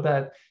for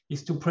that,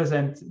 is to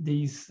present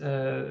these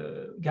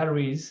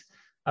galleries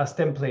as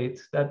template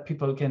that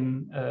people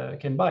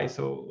can buy.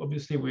 So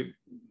obviously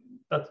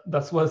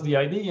that was the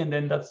idea, and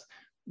then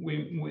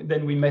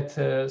we met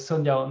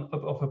Sonia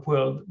of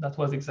Upworld that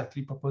was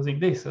exactly proposing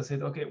this. I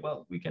said, okay,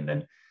 well, we can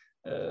then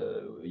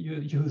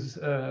use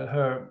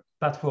her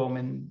platform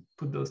and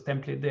put those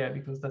templates there,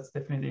 because that's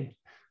definitely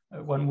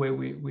one way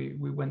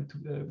we went to,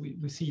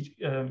 we see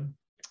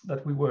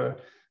that we were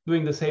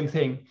doing the same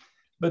thing.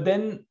 But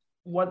then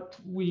what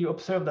we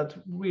observe that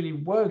really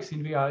works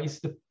in VR is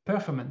the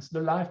performance,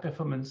 the live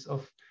performance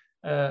of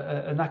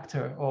an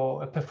actor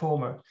or a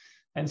performer.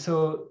 And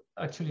so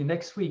actually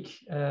next week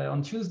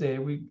on Tuesday,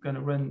 we're going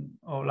to run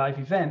our live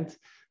event,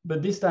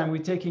 but this time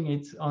we're taking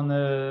it on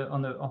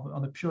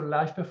a pure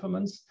live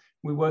performance.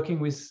 We're working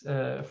with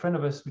a friend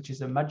of us, which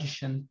is a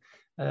magician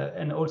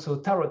and also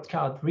tarot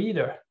card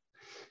reader.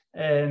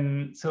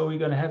 And so we're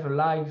going to have a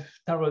live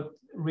tarot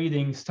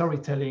reading,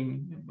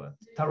 storytelling, but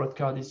tarot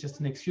card is just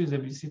an excuse,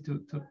 obviously,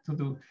 to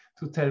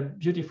tell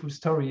beautiful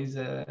stories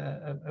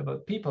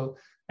about people.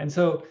 And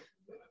so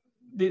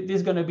this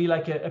is going to be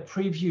like a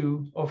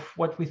preview of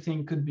what we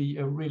think could be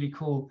a really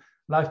cool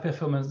live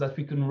performance that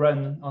we can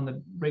run on a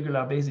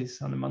regular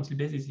basis, on a monthly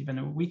basis, even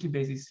a weekly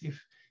basis,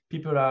 if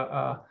people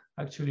are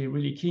actually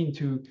really keen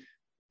to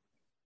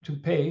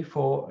pay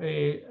for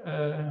a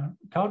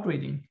card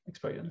reading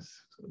experience.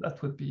 So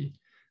that's what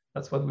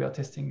we are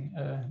testing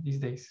these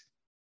days.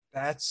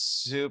 That's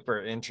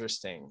super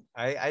interesting.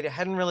 I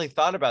hadn't really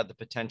thought about the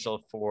potential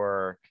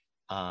for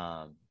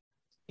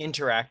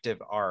interactive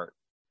art,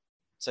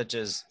 such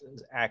as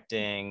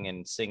acting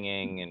and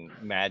singing and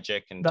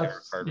magic and tarot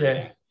card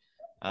reading.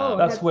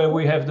 That's where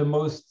we have the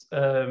most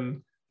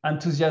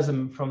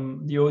enthusiasm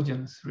from the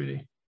audience,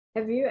 really.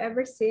 Have you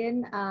ever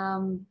seen,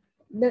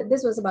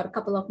 this was about a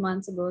couple of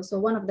months ago, so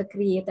one of the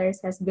creators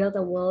has built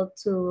a world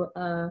to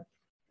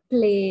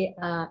play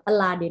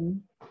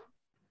Aladdin.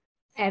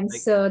 And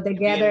like, so they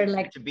gather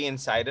to be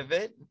inside of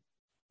it.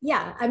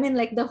 Yeah, I mean,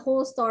 like the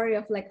whole story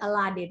of like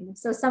Aladdin.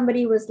 So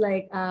somebody was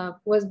like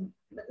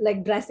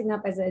dressing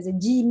up as a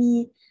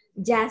genie,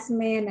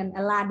 Jasmine and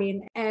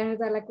Aladdin, and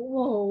they're like,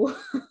 whoa.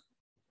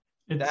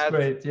 That's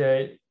great.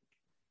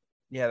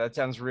 Yeah, that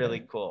sounds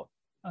really cool.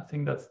 I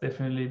think that's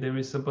definitely, there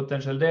is some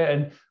potential there.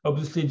 And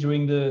obviously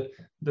during the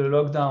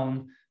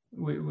lockdown,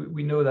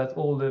 we know that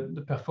all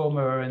the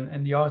performer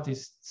and the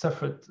artists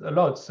suffered a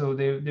lot. So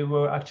they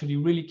were actually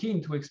really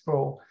keen to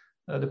explore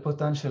the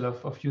potential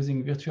of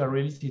using virtual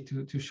reality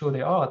to show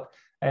their art.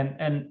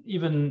 And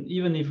even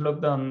if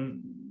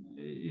lockdown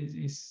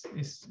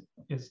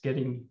is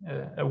getting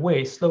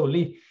away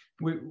slowly,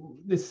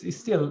 this is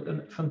still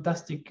a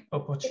fantastic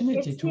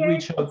opportunity to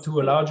reach out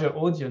to a larger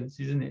audience,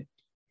 isn't it?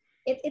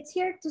 It's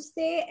here to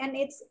stay, and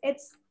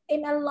it's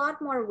in a lot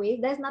more ways.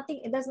 There's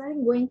nothing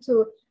going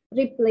to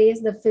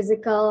replace the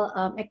physical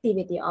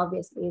activity,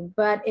 obviously,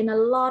 but in a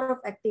lot of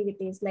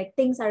activities, like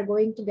things are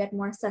going to get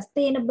more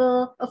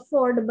sustainable,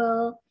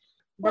 affordable.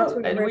 that's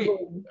where and we're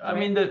going. I Right?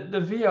 mean,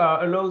 the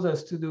VR allows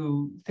us to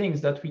do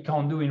things that we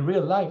can't do in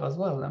real life as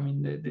well. I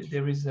mean,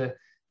 there is a,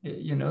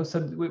 you know, so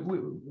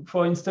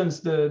for instance,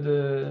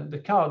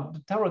 the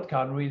tarot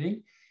card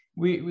reading,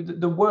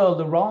 the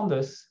world around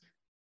us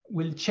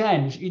will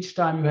change each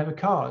time you have a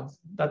card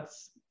that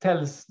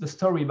tells the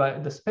story. By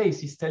the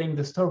space is telling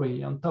the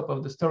story on top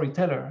of the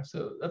storyteller.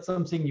 So that's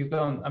something you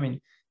can't, I mean,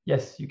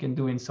 yes, you can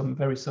do in some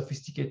very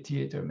sophisticated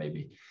theater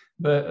maybe,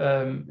 but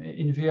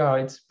in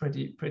VR it's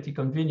pretty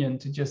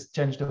convenient to just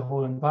change the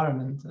whole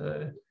environment.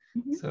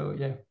 So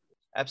yeah,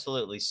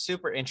 Absolutely,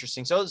 super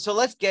interesting. So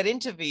let's get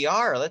into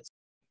VR.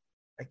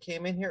 I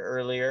came in here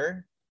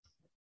earlier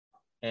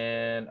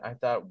and I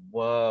thought,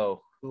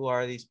 whoa, who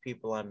are these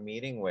people I'm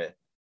meeting with?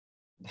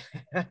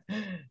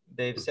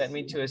 They've sent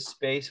me to a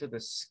space with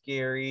a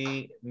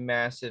scary,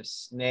 massive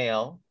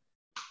snail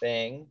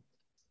thing.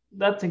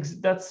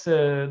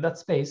 that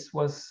space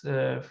was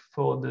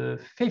for the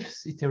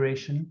 5th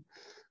iteration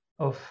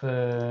of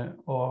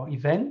our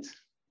event,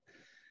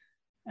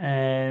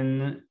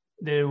 and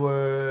there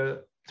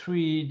were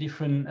 3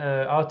 different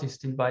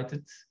artists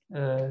invited.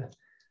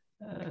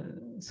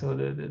 So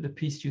the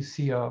piece you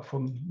see are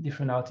from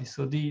different artists.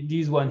 So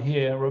these one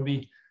here,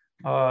 Robbie,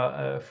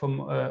 are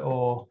from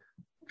our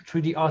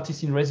 3D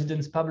artist in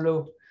residence,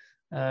 Pablo,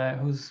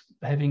 who's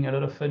having a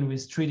lot of fun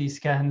with 3D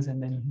scans,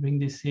 and then bring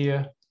this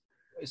here.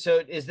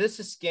 So is this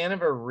a scan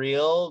of a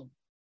real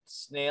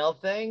snail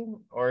thing,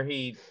 or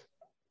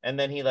and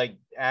then he like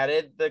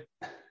added the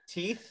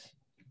teeth?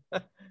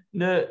 I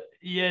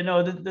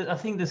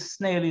think the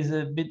snail is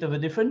a bit of a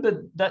different,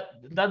 but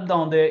that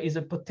down there is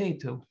a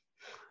potato.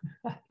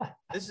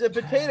 This is a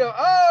potato.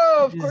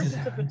 Oh, of course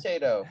it's a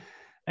potato.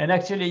 And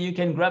actually you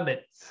can grab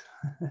it.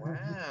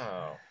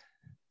 Wow.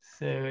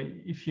 So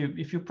if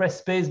you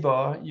press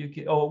spacebar, you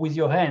can, or with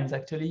your hands,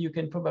 actually, you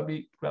can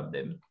probably grab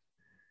them.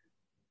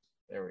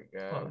 There we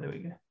go. Oh, there we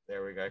go.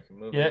 There we go. I can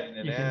move Yeah, it in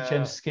and you can out.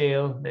 change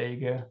scale. There you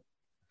go.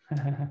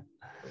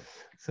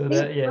 So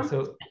that, yeah,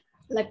 so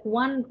like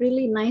one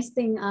really nice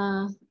thing,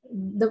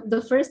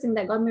 the first thing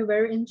that got me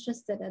very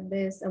interested at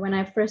this when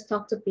I first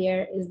talked to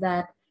Pierre is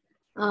that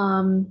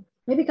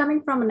maybe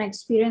coming from an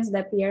experience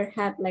that Pierre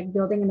had, like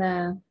building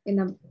in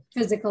a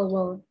physical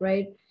world,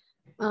 right?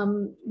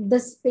 The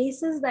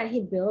spaces that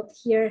he built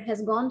here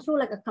has gone through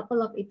like a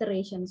couple of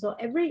iterations. So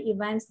every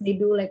events they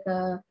do like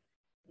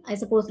I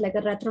suppose like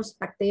a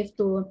retrospective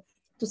to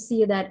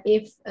see that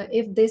if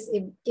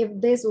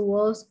this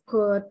walls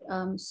could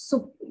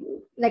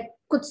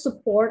could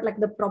support like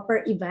the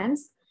proper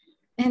events.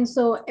 And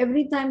so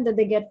every time that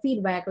they get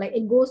feedback, like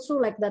it goes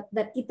through like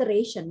that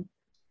iteration,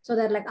 so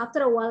that like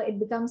after a while it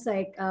becomes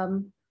like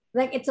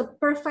it's a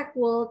perfect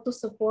wall to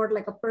support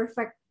like a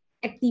perfect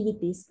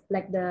activities,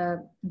 like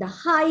the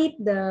height,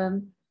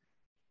 right?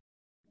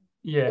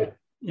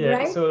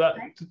 So that,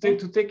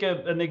 to take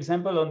an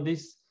example on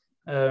this,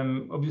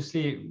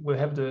 obviously we'll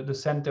have the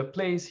center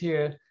place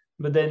here,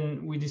 but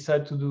then we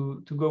decide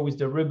to go with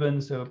the ribbon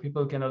so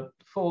people cannot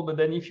fall. But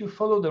then if you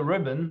follow the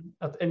ribbon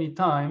at any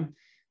time,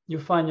 you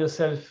find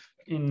yourself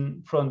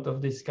in front of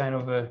this kind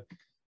of a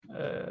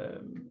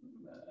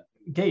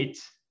gate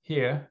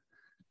here.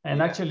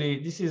 And actually,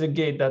 this is a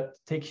gate that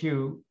takes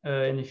you,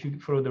 and if you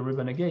follow the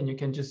ribbon again, you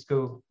can just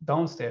go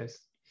downstairs.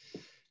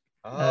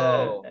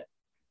 Oh.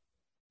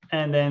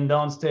 And then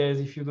downstairs,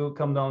 if you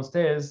come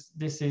downstairs,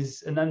 this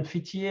is an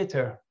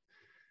amphitheater.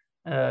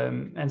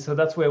 And so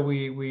that's where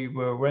we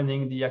were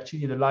running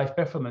the live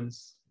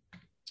performance.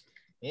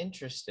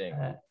 Interesting.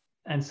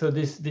 And so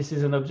this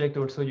is an object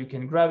also, you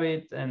can grab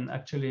it and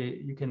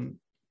actually you can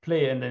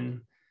play, and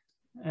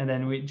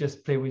then we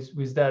just play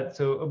with that.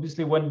 So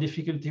obviously one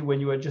difficulty when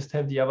you just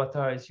have the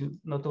avatar is you're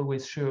not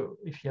always sure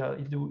if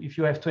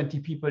you have 20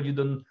 people, you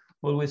don't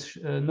always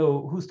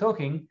know who's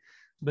talking,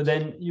 but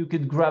then you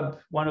could grab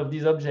one of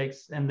these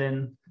objects and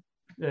then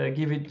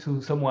give it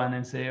to someone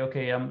and say,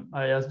 okay,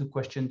 I asked the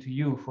question to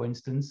you, for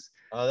instance.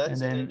 Oh, that's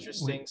an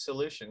interesting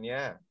solution.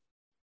 Yeah.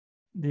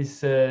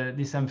 These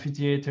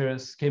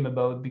amphitheaters came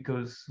about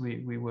because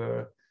we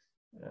were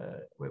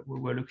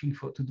looking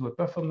to do a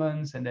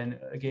performance, and then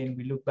again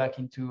we look back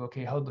into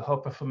how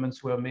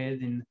performance were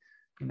made in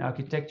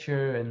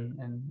architecture, and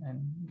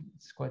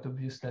it's quite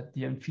obvious that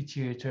the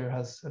amphitheater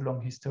has a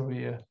long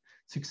history, a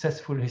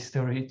successful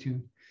history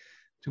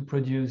to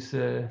produce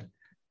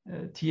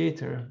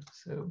theater.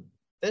 So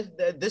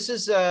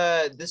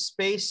this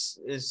space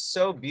is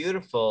so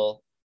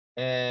beautiful,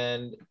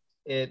 and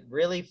it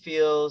really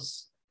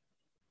feels.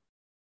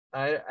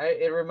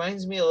 It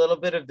reminds me a little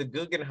bit of the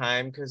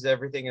Guggenheim, because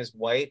everything is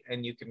white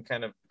and you can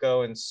kind of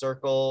go in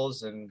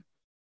circles and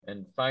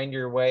find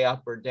your way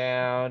up or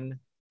down.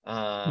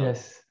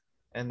 Yes.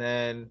 And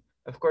then,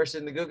 of course,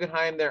 in the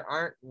Guggenheim, there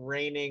aren't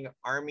raining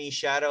army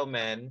shadow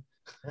men.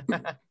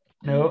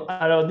 No,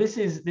 this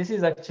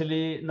is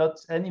actually not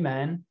any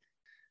man.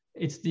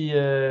 It's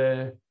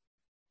the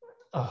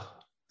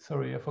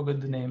sorry, I forgot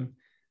the name.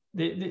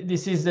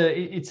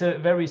 It's a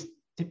very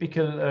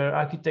typical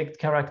architect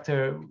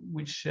character,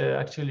 which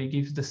actually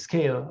gives the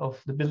scale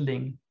of the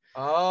building.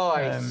 Oh,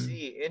 I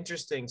see.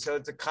 Interesting. So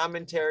it's a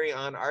commentary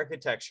on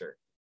architecture.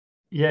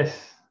 Yes.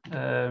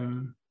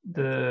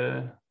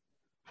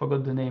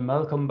 Forgot the name.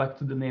 I'll come back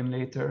to the name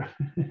later.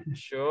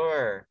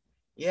 Sure.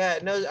 Yeah,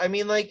 no, I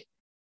mean, like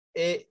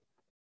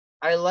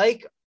I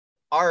like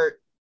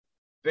art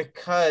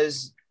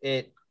because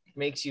it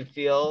makes you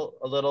feel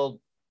a little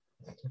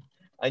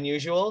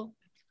unusual,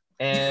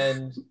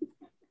 and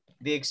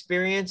the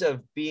experience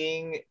of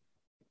being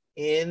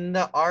in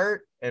the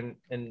art and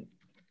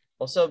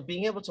also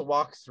being able to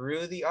walk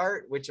through the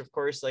art, which of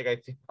course,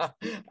 like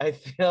I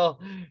feel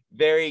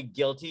very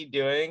guilty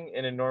doing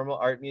in a normal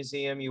art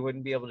museum. You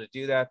wouldn't be able to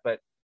do that, but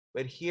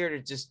here to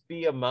just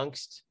be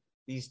amongst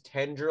these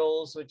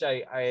tendrils, which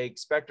I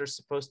expect are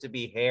supposed to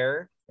be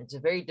hair. It's a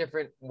very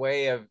different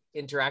way of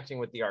interacting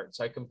with the art.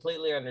 So I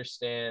completely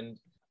understand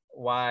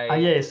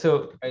why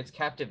so it's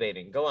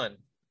captivating. Go on.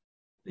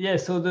 Yeah,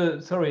 so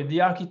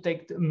the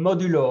architect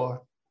Modulor,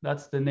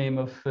 that's the name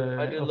of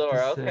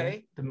Modulor,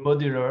 okay. The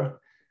Modular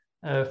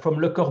from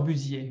Le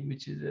Corbusier,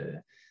 which is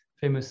a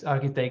famous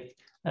architect.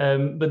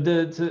 But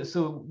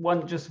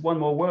just one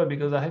more word,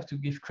 because I have to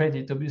give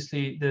credit,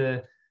 obviously,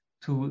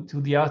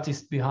 to the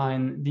artist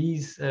behind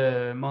these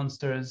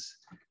monsters.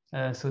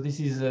 So this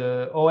is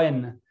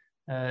Owen,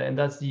 and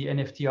that's the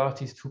NFT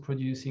artist who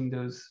producing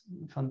those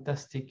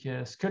fantastic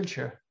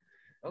sculpture.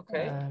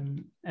 Okay.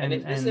 And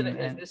is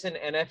this an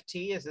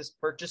NFT? Is this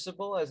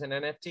purchasable as an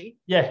NFT?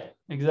 Yeah,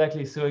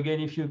 exactly. So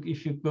again, if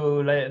you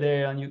go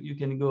there, and you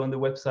can go on the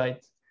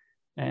website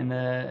and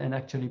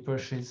actually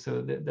purchase.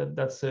 So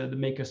that's the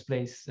Maker's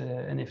Place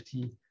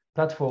NFT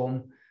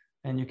platform,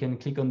 and you can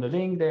click on the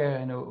link there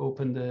and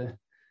open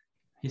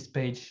his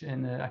page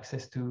and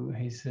access to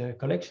his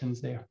collections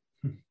there.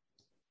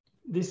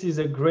 This is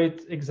a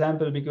great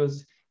example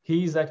because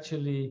he's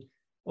actually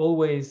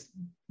always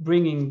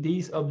bringing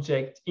these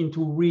objects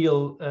into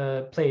real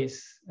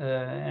place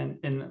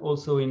and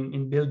also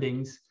in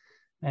buildings,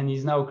 and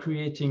he's now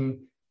creating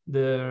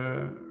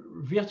the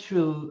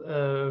virtual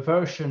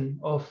version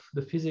of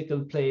the physical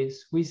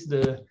place with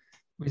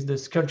the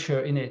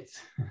sculpture in it.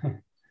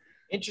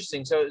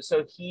 Interesting. So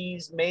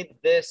he's made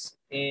this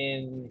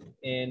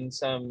in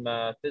some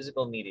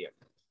physical medium.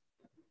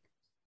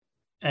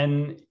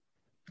 And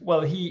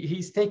well,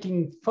 he's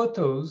taking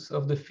photos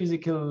of the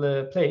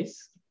physical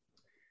place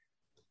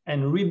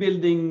and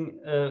rebuilding,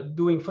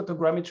 doing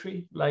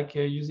photogrammetry, like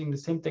using the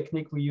same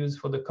technique we use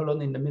for the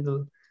column in the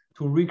middle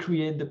to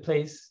recreate the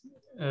place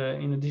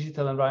in a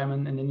digital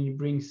environment, and then he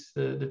brings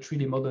the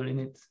 3D model in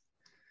it.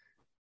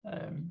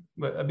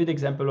 Well, a bit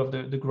example of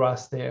the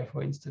grass there,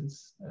 for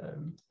instance,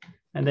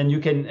 and then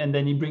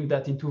he brings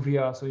that into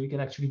VR, so you can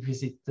actually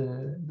visit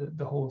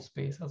the whole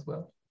space as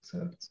well.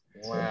 So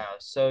wow,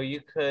 so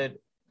you could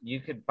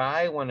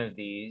buy one of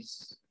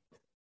these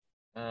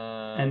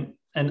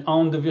and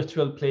own the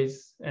virtual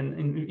place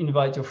and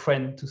invite your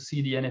friend to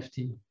see the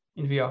NFT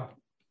in VR.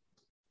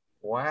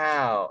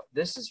 Wow,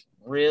 this is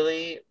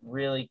really,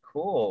 really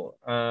cool.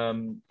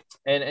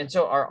 And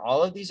so are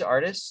all of these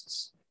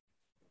artists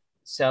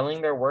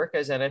selling their work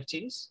as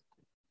NFTs?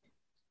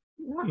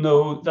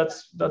 No,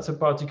 that's a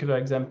particular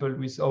example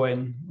with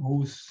Owen,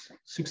 who's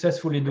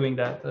successfully doing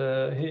that.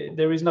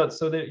 There is not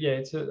so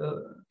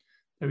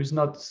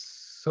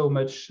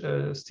much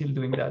still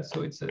doing that.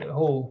 So it's a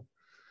whole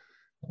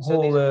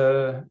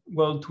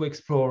world to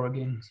explore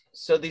again.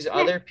 So these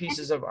other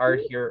pieces of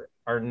art here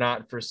are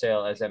not for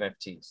sale as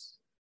NFTs?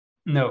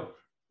 No.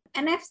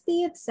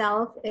 NFT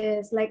itself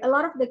is like a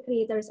lot of the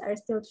creators are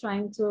still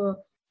trying to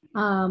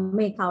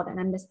make out and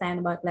understand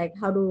about like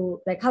how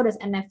does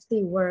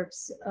NFT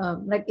works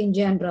like in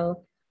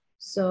general.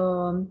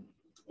 So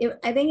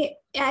I think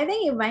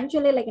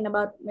eventually, like in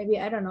about maybe,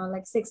 I don't know,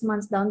 like 6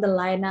 months down the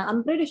line,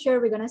 I'm pretty sure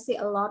we're gonna see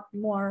a lot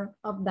more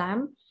of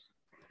them.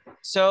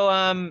 So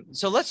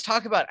let's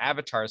talk about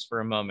avatars for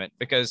a moment,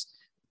 because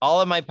all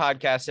of my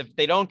podcasts, if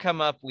they don't come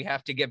up, we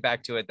have to get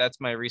back to it.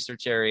 That's my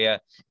research area.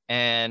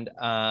 And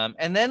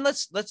then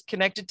let's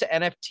connect it to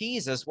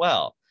NFTs as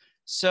well.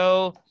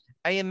 So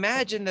I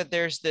imagine that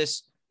there's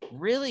this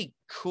really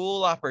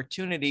cool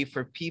opportunity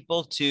for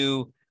people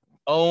to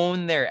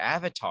own their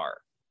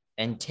avatar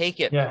and take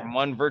it from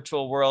one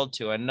virtual world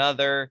to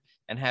another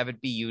and have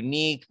it be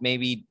unique,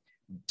 maybe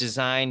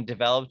designed,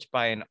 developed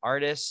by an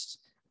artist.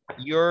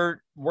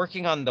 You're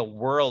working on the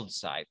world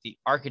side, the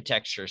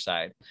architecture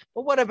side,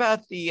 but what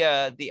about the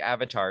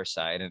avatar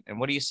side, and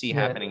what do you see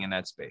happening in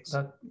that space?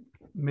 That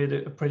made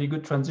a pretty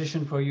good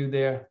transition for you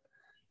there.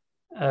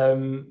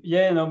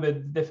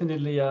 But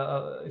definitely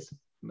it's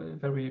a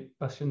very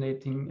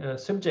fascinating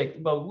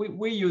subject. Well,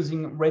 we're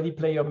using Ready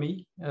Player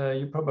Me.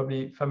 You're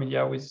probably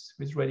familiar with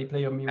Ready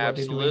Player Me.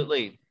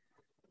 Absolutely.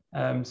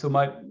 So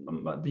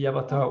the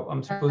avatar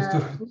I'm supposed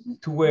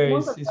to wear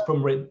is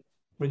from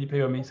Ready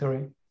Player Me.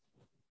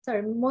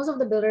 Sorry, most of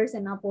the builders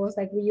in Apples,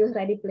 like we use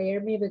Ready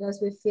Player Me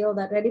because we feel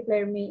that Ready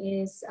Player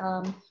Me is,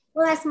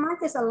 well, as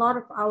much as a lot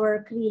of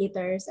our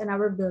creators and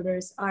our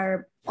builders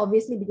are,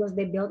 obviously because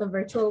they build a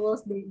virtual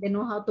worlds, they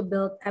know how to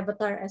build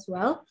avatar as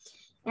well.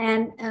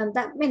 And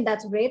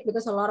that's great,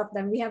 because a lot of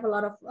them, we have a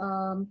lot of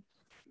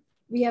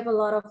we have a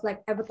lot of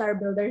like avatar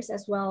builders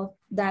as well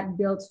that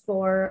builds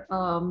for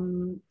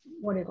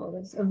what do you call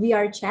this? A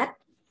VR chat.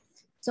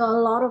 So a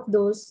lot of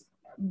those.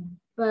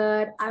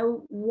 But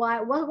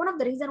one of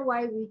the reasons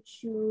why we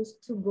choose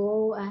to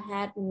go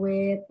ahead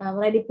with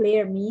Ready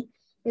Player Me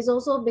is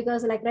also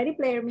because like Ready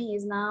Player Me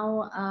is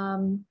now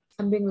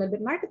I'm doing a little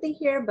bit marketing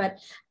here, but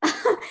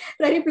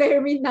Ready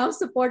Player Me now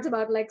supports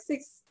about like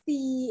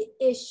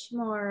 60-ish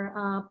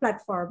more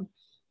platform,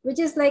 which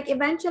is like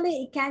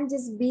eventually it can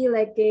just be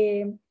like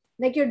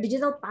your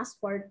digital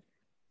passport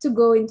to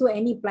go into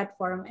any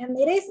platform, and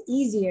it is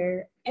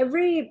easier. I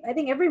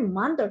think every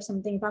month or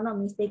something, if I'm not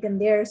mistaken,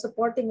 they're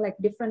supporting like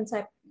different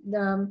type.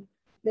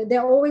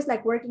 They're always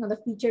like working on the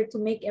feature to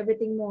make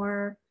everything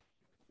more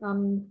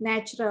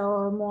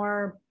natural,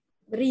 more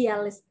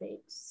realistic.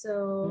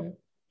 So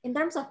in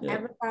terms of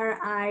avatar,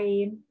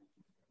 I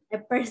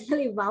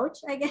personally vouch,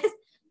 I guess,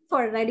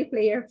 for Ready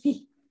Player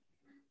Me.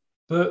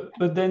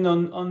 But then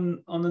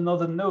on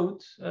another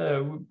note,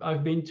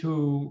 I've been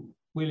to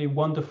really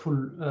wonderful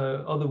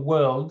other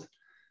world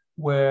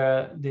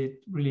where they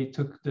really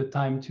took the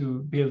time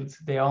to build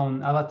their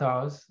own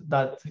avatars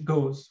that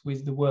goes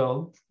with the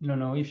world. You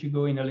know, if you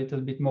go in a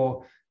little bit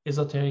more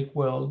esoteric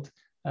world,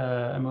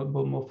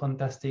 more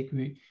fantastic,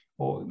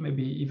 or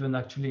maybe even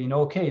actually in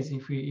our case,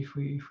 if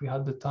we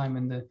had the time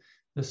and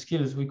the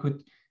skills, we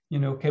could, you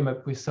know, come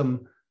up with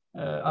some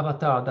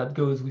avatar that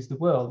goes with the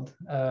world,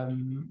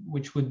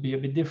 which would be a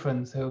bit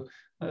different. So,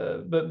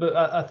 but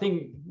I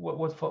think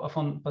what I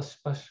found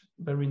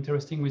very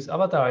interesting with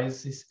avatar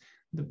is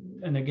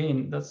and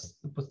again, that's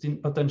the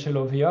potential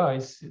of VR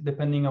is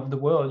depending of the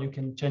world, you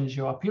can change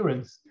your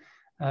appearance,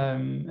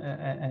 and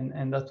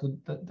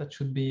that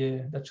should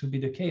be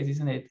the case,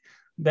 isn't it?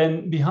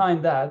 Then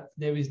behind that,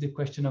 there is the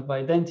question of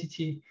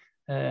identity,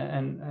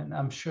 and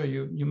I'm sure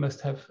you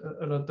must have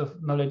a lot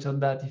of knowledge on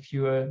that if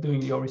you are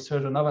doing your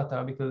research on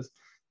avatar, because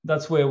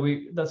that's where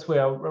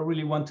I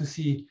really want to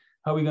see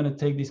how we're going to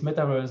take this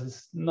metaverse.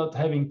 Is not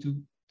having to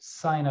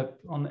sign up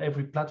on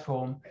every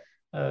platform.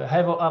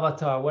 Have an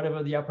avatar,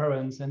 whatever the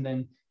appearance, and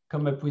then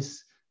come up with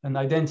an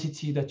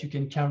identity that you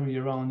can carry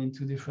around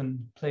into different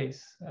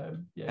place.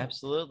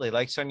 Absolutely.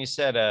 Like Sonia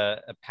said,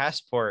 a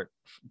passport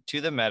to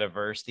the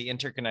metaverse, the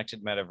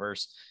interconnected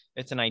metaverse.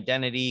 It's an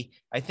identity.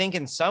 I think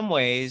in some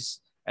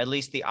ways, at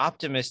least the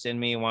optimist in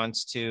me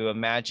wants to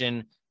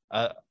imagine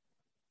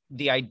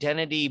the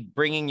identity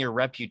bringing your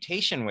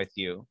reputation with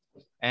you,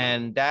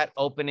 and that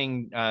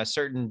opening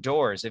certain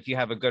doors if you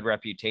have a good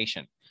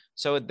reputation.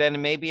 So then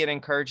maybe it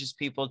encourages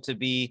people to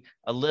be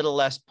a little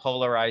less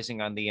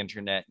polarizing on the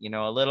internet, you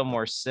know, a little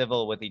more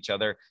civil with each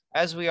other,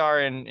 as we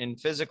are in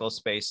physical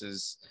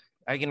spaces.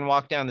 I can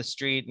walk down the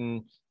street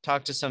and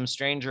talk to some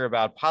stranger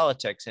about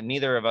politics, and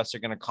neither of us are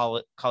going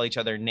to call each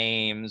other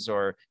names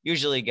or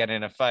usually get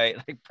in a fight.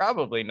 Like,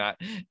 probably not,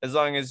 as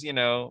long as, you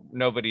know,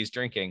 nobody's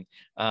drinking.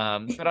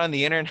 But on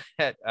the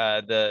internet,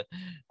 the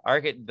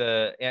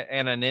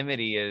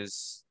anonymity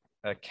is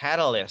a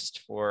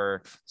catalyst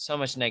for so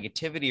much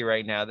negativity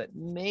right now that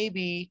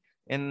maybe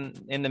in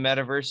the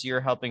metaverse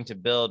you're helping to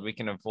build, we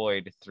can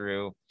avoid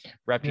through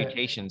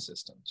reputation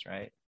systems,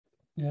 right?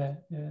 No,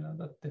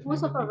 that definitely.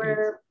 Most of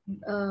our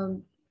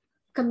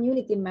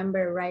community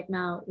member right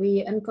now,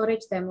 we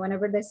encourage them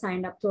whenever they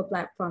sign up to a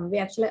platform. We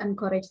actually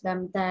encourage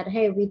them that,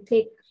 hey, we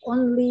take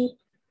only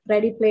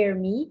Ready Player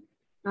Me,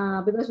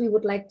 because we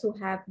would like to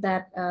have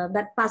that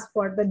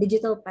passport, the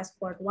digital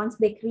passport, once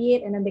they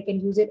create, and then they can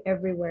use it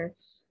everywhere.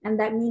 And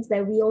that means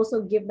that we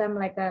also give them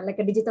like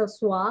a digital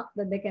swap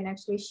that they can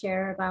actually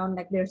share around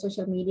like their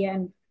social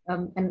media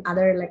and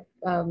other like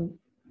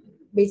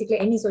basically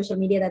any social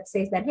media that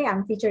says that, hey,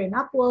 I'm featured in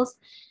Upwells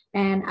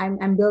and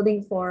I'm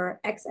building for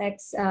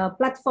XX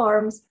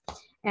platforms,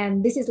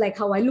 and this is like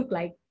how I look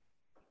like.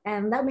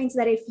 And that means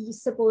that if you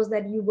suppose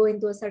that you go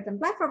into a certain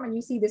platform and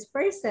you see this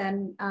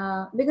person,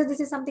 because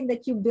this is something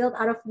that you build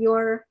out of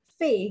your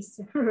face,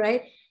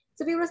 right?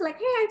 So people was like,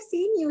 hey, I've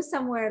seen you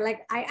somewhere.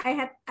 Like I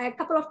had a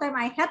couple of times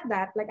I had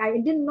that. Like I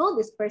didn't know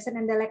this person.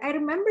 And they're like, I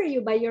remember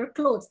you by your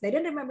clothes. They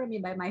didn't remember me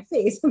by my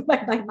face,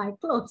 but by my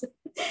clothes.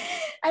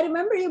 I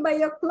remember you by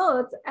your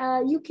clothes.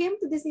 You came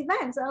to this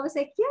event. So I was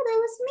like, yeah, that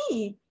was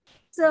me.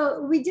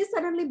 So we just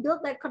suddenly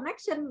built that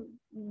connection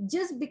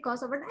just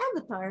because of an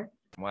avatar.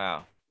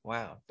 Wow.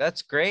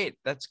 That's great.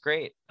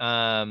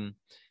 And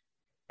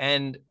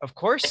of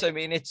course, I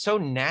mean, it's so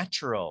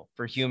natural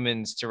for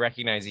humans to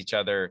recognize each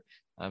other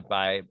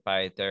by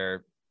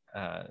their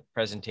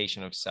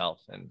presentation of self,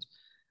 and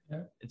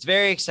it's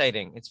very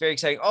exciting.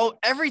 Oh,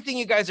 everything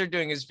you guys are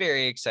doing is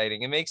very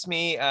exciting. It makes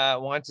me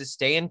want to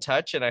stay in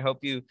touch, and I hope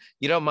you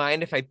don't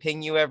mind if I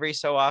ping you every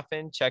so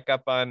often, check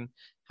up on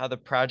how the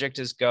project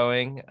is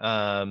going,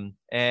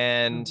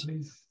 and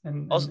please,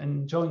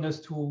 and join us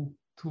to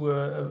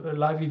a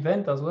live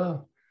event as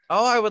well.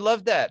 Oh, I would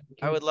love that.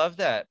 Okay. I would love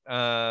that.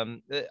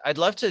 I'd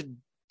love to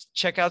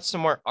check out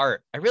some more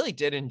art. I really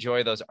did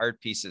enjoy those art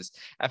pieces.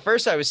 At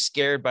first, I was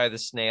scared by the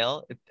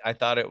snail. I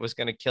thought it was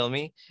going to kill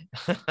me.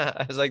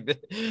 I was like,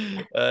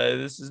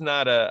 this is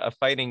not a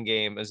fighting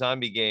game, a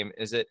zombie game,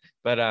 is it?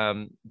 But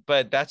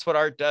that's what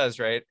art does,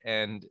 right?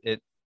 And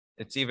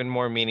it's even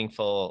more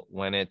meaningful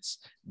when it's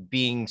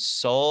being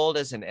sold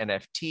as an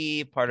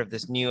NFT, part of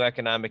this new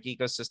economic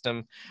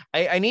ecosystem.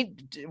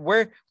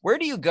 Where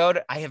do you go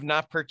to? I have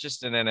not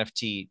purchased an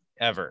NFT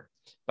ever,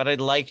 but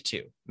I'd like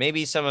to.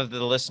 Maybe some of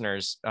the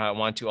listeners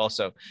want to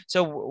also.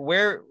 So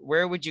where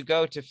would you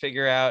go to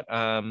figure out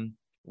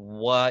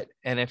what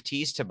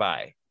NFTs to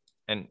buy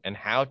and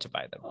how to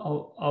buy them?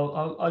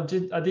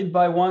 I did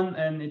buy one,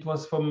 and it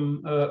was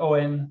from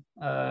ON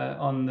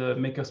on the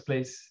Maker's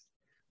Place.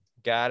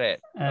 Got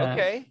it.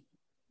 Okay.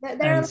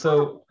 There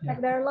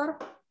are a lot of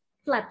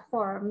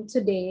platforms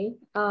today,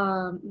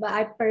 but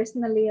I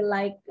personally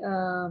like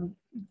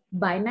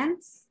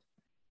Binance.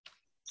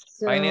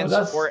 So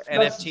Binance for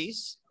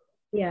NFTs?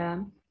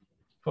 Yeah.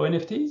 For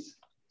NFTs?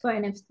 For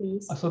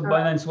NFTs. I thought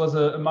Binance was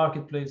a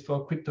marketplace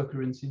for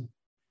cryptocurrency.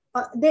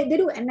 They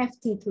do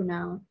NFT too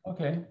now.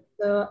 Okay.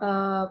 So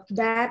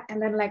that,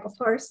 and then like, of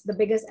course, the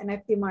biggest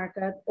NFT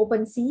market,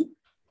 OpenSea.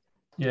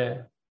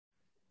 Yeah.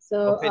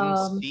 So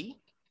OpenSea?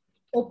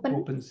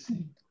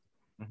 OpenSea.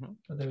 Mm-hmm.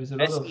 But there is a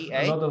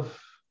lot of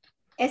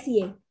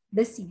SEA,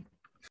 the sea.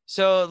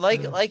 So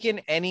like in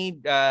any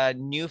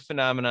new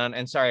phenomenon,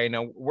 and sorry, I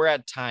know we're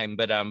at time,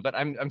 but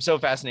I'm so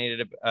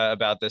fascinated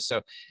about this.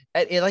 So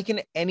like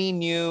in any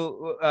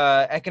new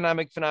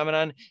economic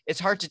phenomenon, it's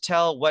hard to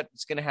tell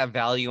what's going to have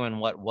value and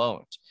what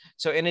won't.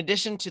 So in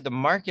addition to the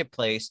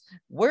marketplace,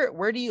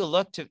 where do you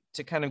look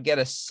to kind of get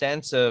a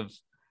sense of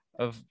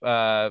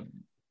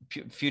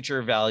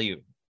future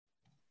value?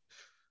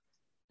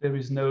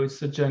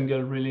 It's a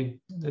jungle, really.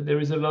 There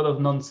is a lot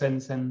of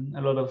nonsense and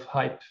a lot of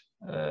hype.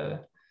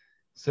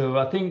 So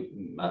I think,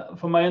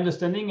 from my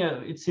understanding,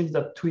 it seems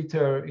that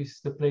Twitter is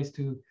the place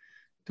to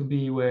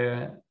be,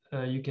 where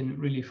you can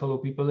really follow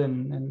people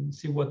and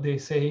see what they're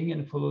saying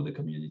and follow the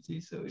community.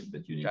 So,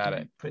 but you need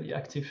to be pretty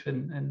active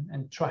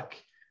and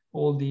track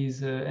all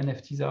these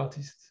NFTs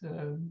artists.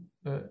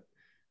 A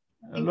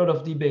lot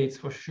of debates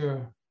for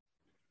sure.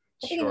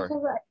 I think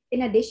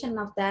in addition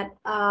of that,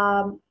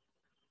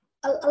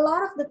 a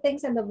lot of the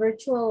things in the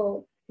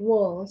virtual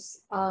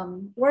walls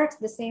works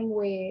the same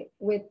way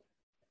with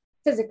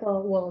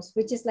physical walls,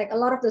 which is like a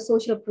lot of the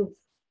social proof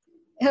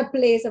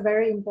plays a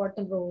very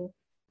important role.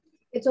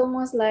 It's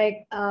almost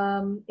like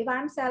if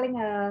I'm selling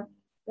a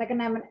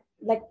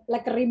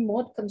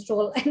remote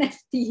control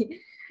NFT,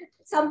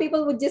 some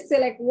people would just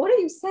say like, what are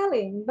you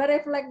selling? But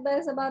if like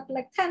there's about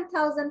like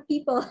 10,000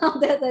 people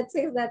out there that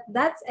says that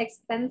that's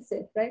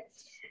expensive, right?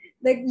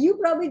 Like you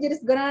probably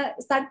just gonna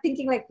start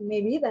thinking like,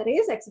 maybe that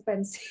is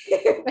expensive.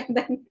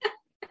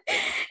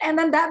 and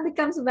then that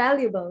becomes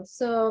valuable.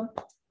 So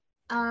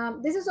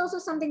this is also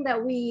something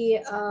that we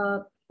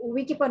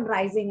keep on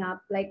rising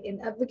up,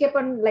 we keep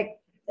on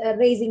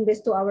raising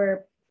this to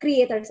our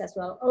creators as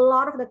well. A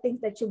lot of the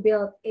things that you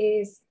build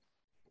is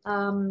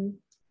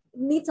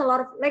needs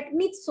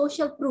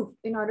social proof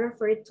in order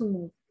for it to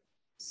move.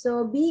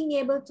 So being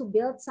able to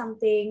build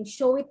something,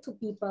 show it to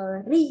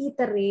people,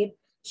 reiterate,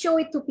 show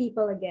it to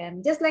people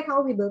again, just like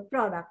how we build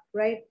product,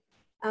 right?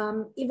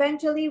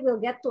 Eventually we'll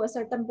get to a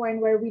certain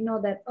point where we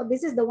know that, oh,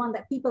 this is the one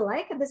that people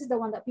like, and this is the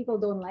one that people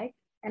don't like,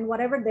 and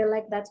whatever they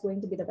like, that's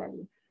going to be the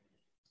value.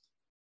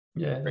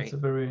 Yeah, that's a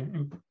very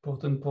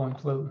important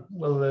point.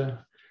 Well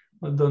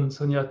done,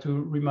 Sonia,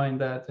 to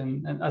remind that.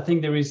 And I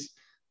think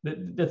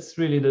that's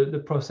really the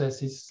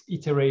process is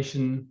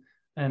iteration.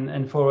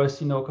 And for us,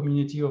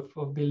 community of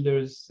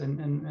builders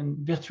and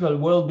virtual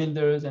world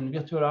builders and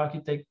virtual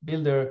architect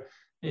builder,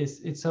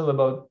 it's all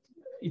about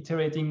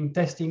iterating,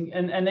 testing,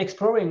 and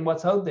exploring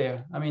what's out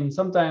there. I mean,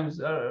 sometimes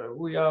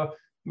we are,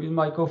 with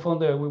my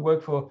co-founder, we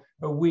work for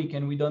a week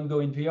and we don't go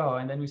in VR.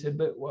 And then we said,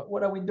 but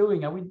what are we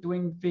doing? Are we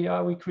doing VR?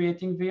 Are we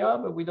creating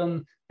VR, but we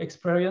don't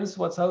experience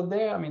what's out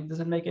there? I mean, it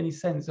doesn't make any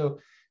sense. So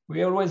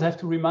we always have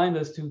to remind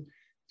us to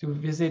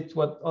visit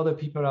what other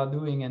people are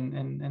doing.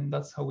 And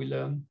that's how we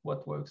learn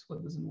what works,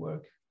 what doesn't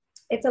work.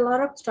 It's a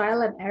lot of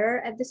trial and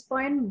error at this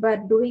point,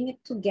 but doing it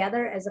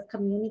together as a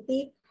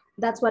community,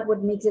 that's what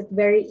makes it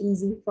very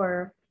easy,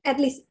 for at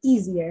least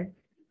easier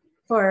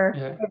for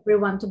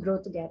everyone to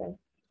grow together.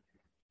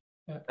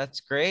 That's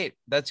great.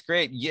 That's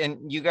great.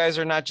 And you guys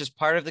are not just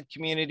part of the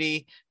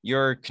community,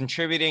 you're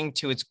contributing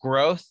to its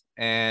growth.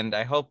 And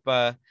I hope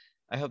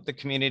the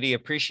community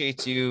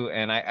appreciates you.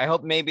 And I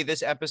hope maybe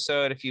this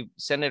episode, if you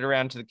send it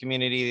around to the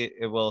community,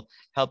 it will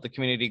help the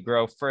community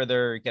grow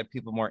further, get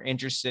people more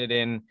interested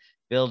in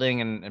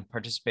building and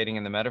participating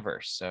in the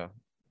metaverse. So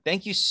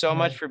thank you so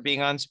much for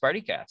being on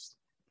SpartyCast.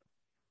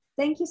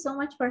 Thank you so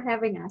much for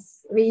having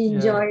us. We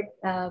enjoyed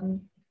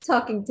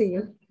talking to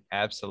you.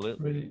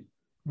 Absolutely.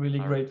 Really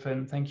great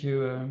fun. Thank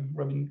you,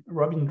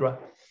 Robindra.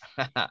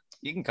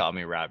 You can call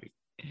me Robbie.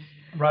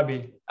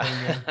 Robbie.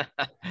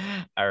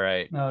 All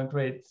right. No,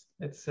 great.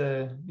 Let's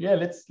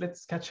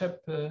let's catch up.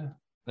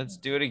 Let's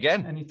do it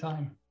again.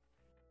 Anytime.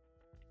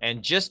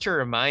 And just to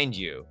remind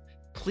you,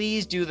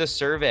 please do the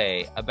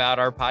survey about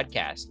our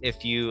podcast.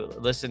 If you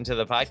listen to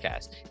the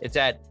podcast, it's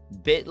at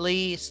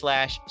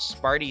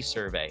bit.ly/Sparty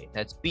survey.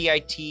 That's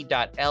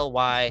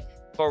bit.ly/Sparty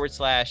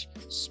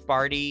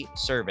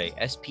survey,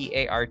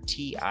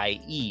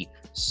 SPARTIE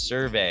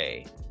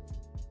survey.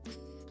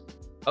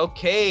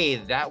 Okay,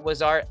 that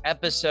was our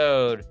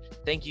episode.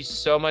 Thank you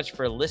so much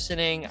for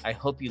listening. I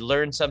hope you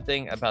learned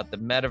something about the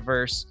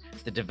metaverse,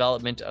 the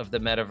development of the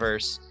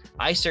metaverse.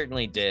 I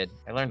certainly did.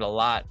 I learned a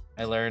lot.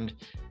 I learned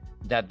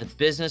that the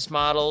business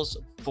models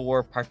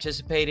for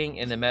participating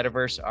in the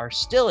metaverse are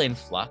still in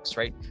flux,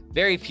 right?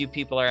 Very few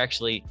people are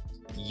actually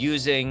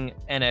using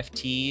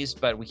NFTs,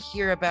 but we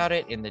hear about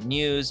it in the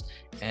news,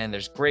 and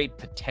there's great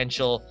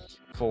potential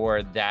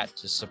for that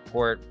to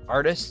support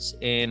artists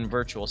in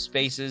virtual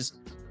spaces.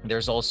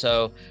 There's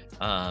also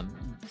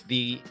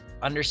the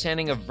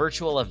understanding of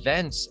virtual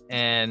events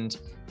and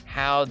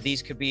how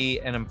these could be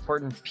an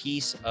important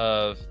piece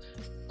of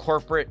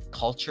corporate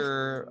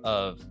culture,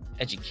 of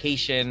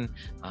education,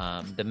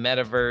 the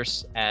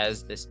metaverse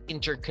as this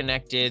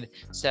interconnected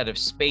set of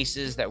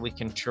spaces that we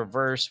can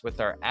traverse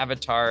with our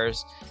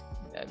avatars,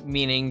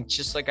 meaning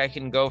just like I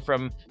can go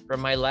from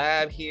my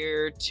lab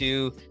here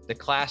to the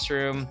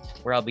classroom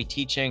where I'll be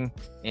teaching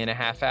in a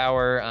half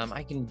hour.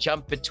 I can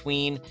jump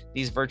between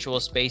these virtual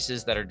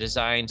spaces that are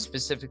designed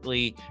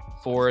specifically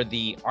for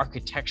the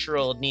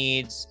architectural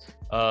needs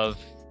of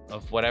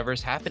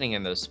whatever's happening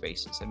in those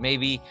spaces. And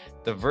maybe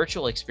the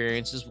virtual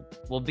experiences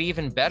will be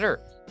even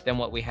better than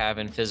what we have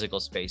in physical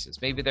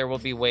spaces. Maybe there will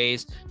be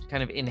ways to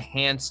kind of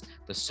enhance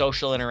the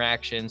social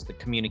interactions, the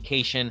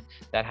communication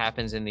that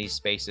happens in these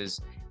spaces.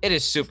 It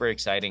is super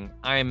exciting.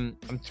 I'm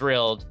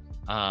thrilled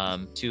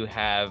to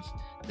have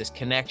this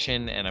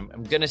connection, and I'm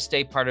going to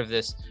stay part of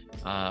this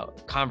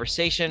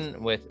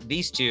conversation with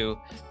these two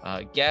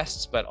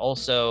guests, but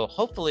also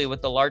hopefully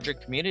with the larger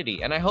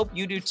community. And I hope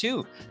you do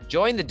too.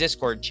 Join the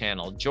Discord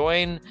channel,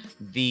 join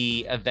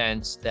the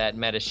events that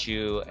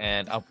Metashoe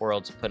and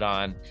Upworlds put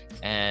on.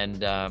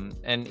 And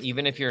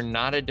even if you're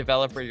not a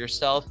developer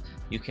yourself,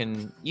 you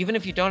can, even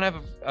if you don't have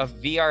a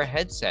VR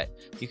headset,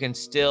 you can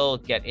still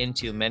get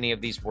into many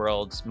of these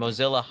worlds.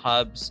 Mozilla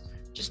Hubs,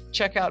 just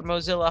check out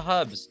Mozilla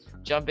Hubs.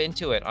 Jump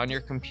into it on your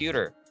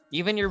computer,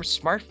 even your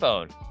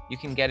smartphone. You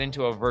can get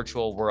into a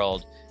virtual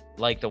world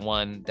like the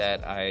one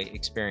that I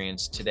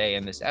experienced today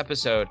in this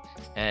episode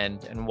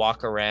and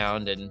walk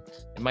around, and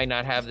it might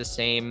not have the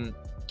same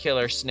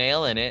killer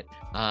snail in it.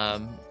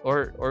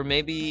 Or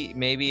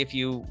maybe if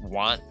you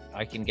want,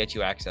 I can get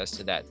you access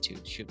to that too.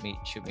 Shoot me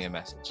a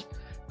message.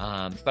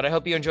 But I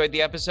hope you enjoyed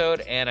the episode,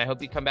 and I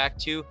hope you come back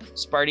to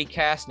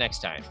SpartyCast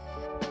next time.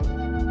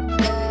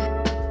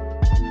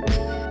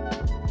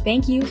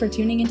 Thank you for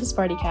tuning into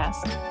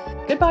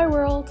SpartyCast. Goodbye,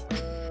 world.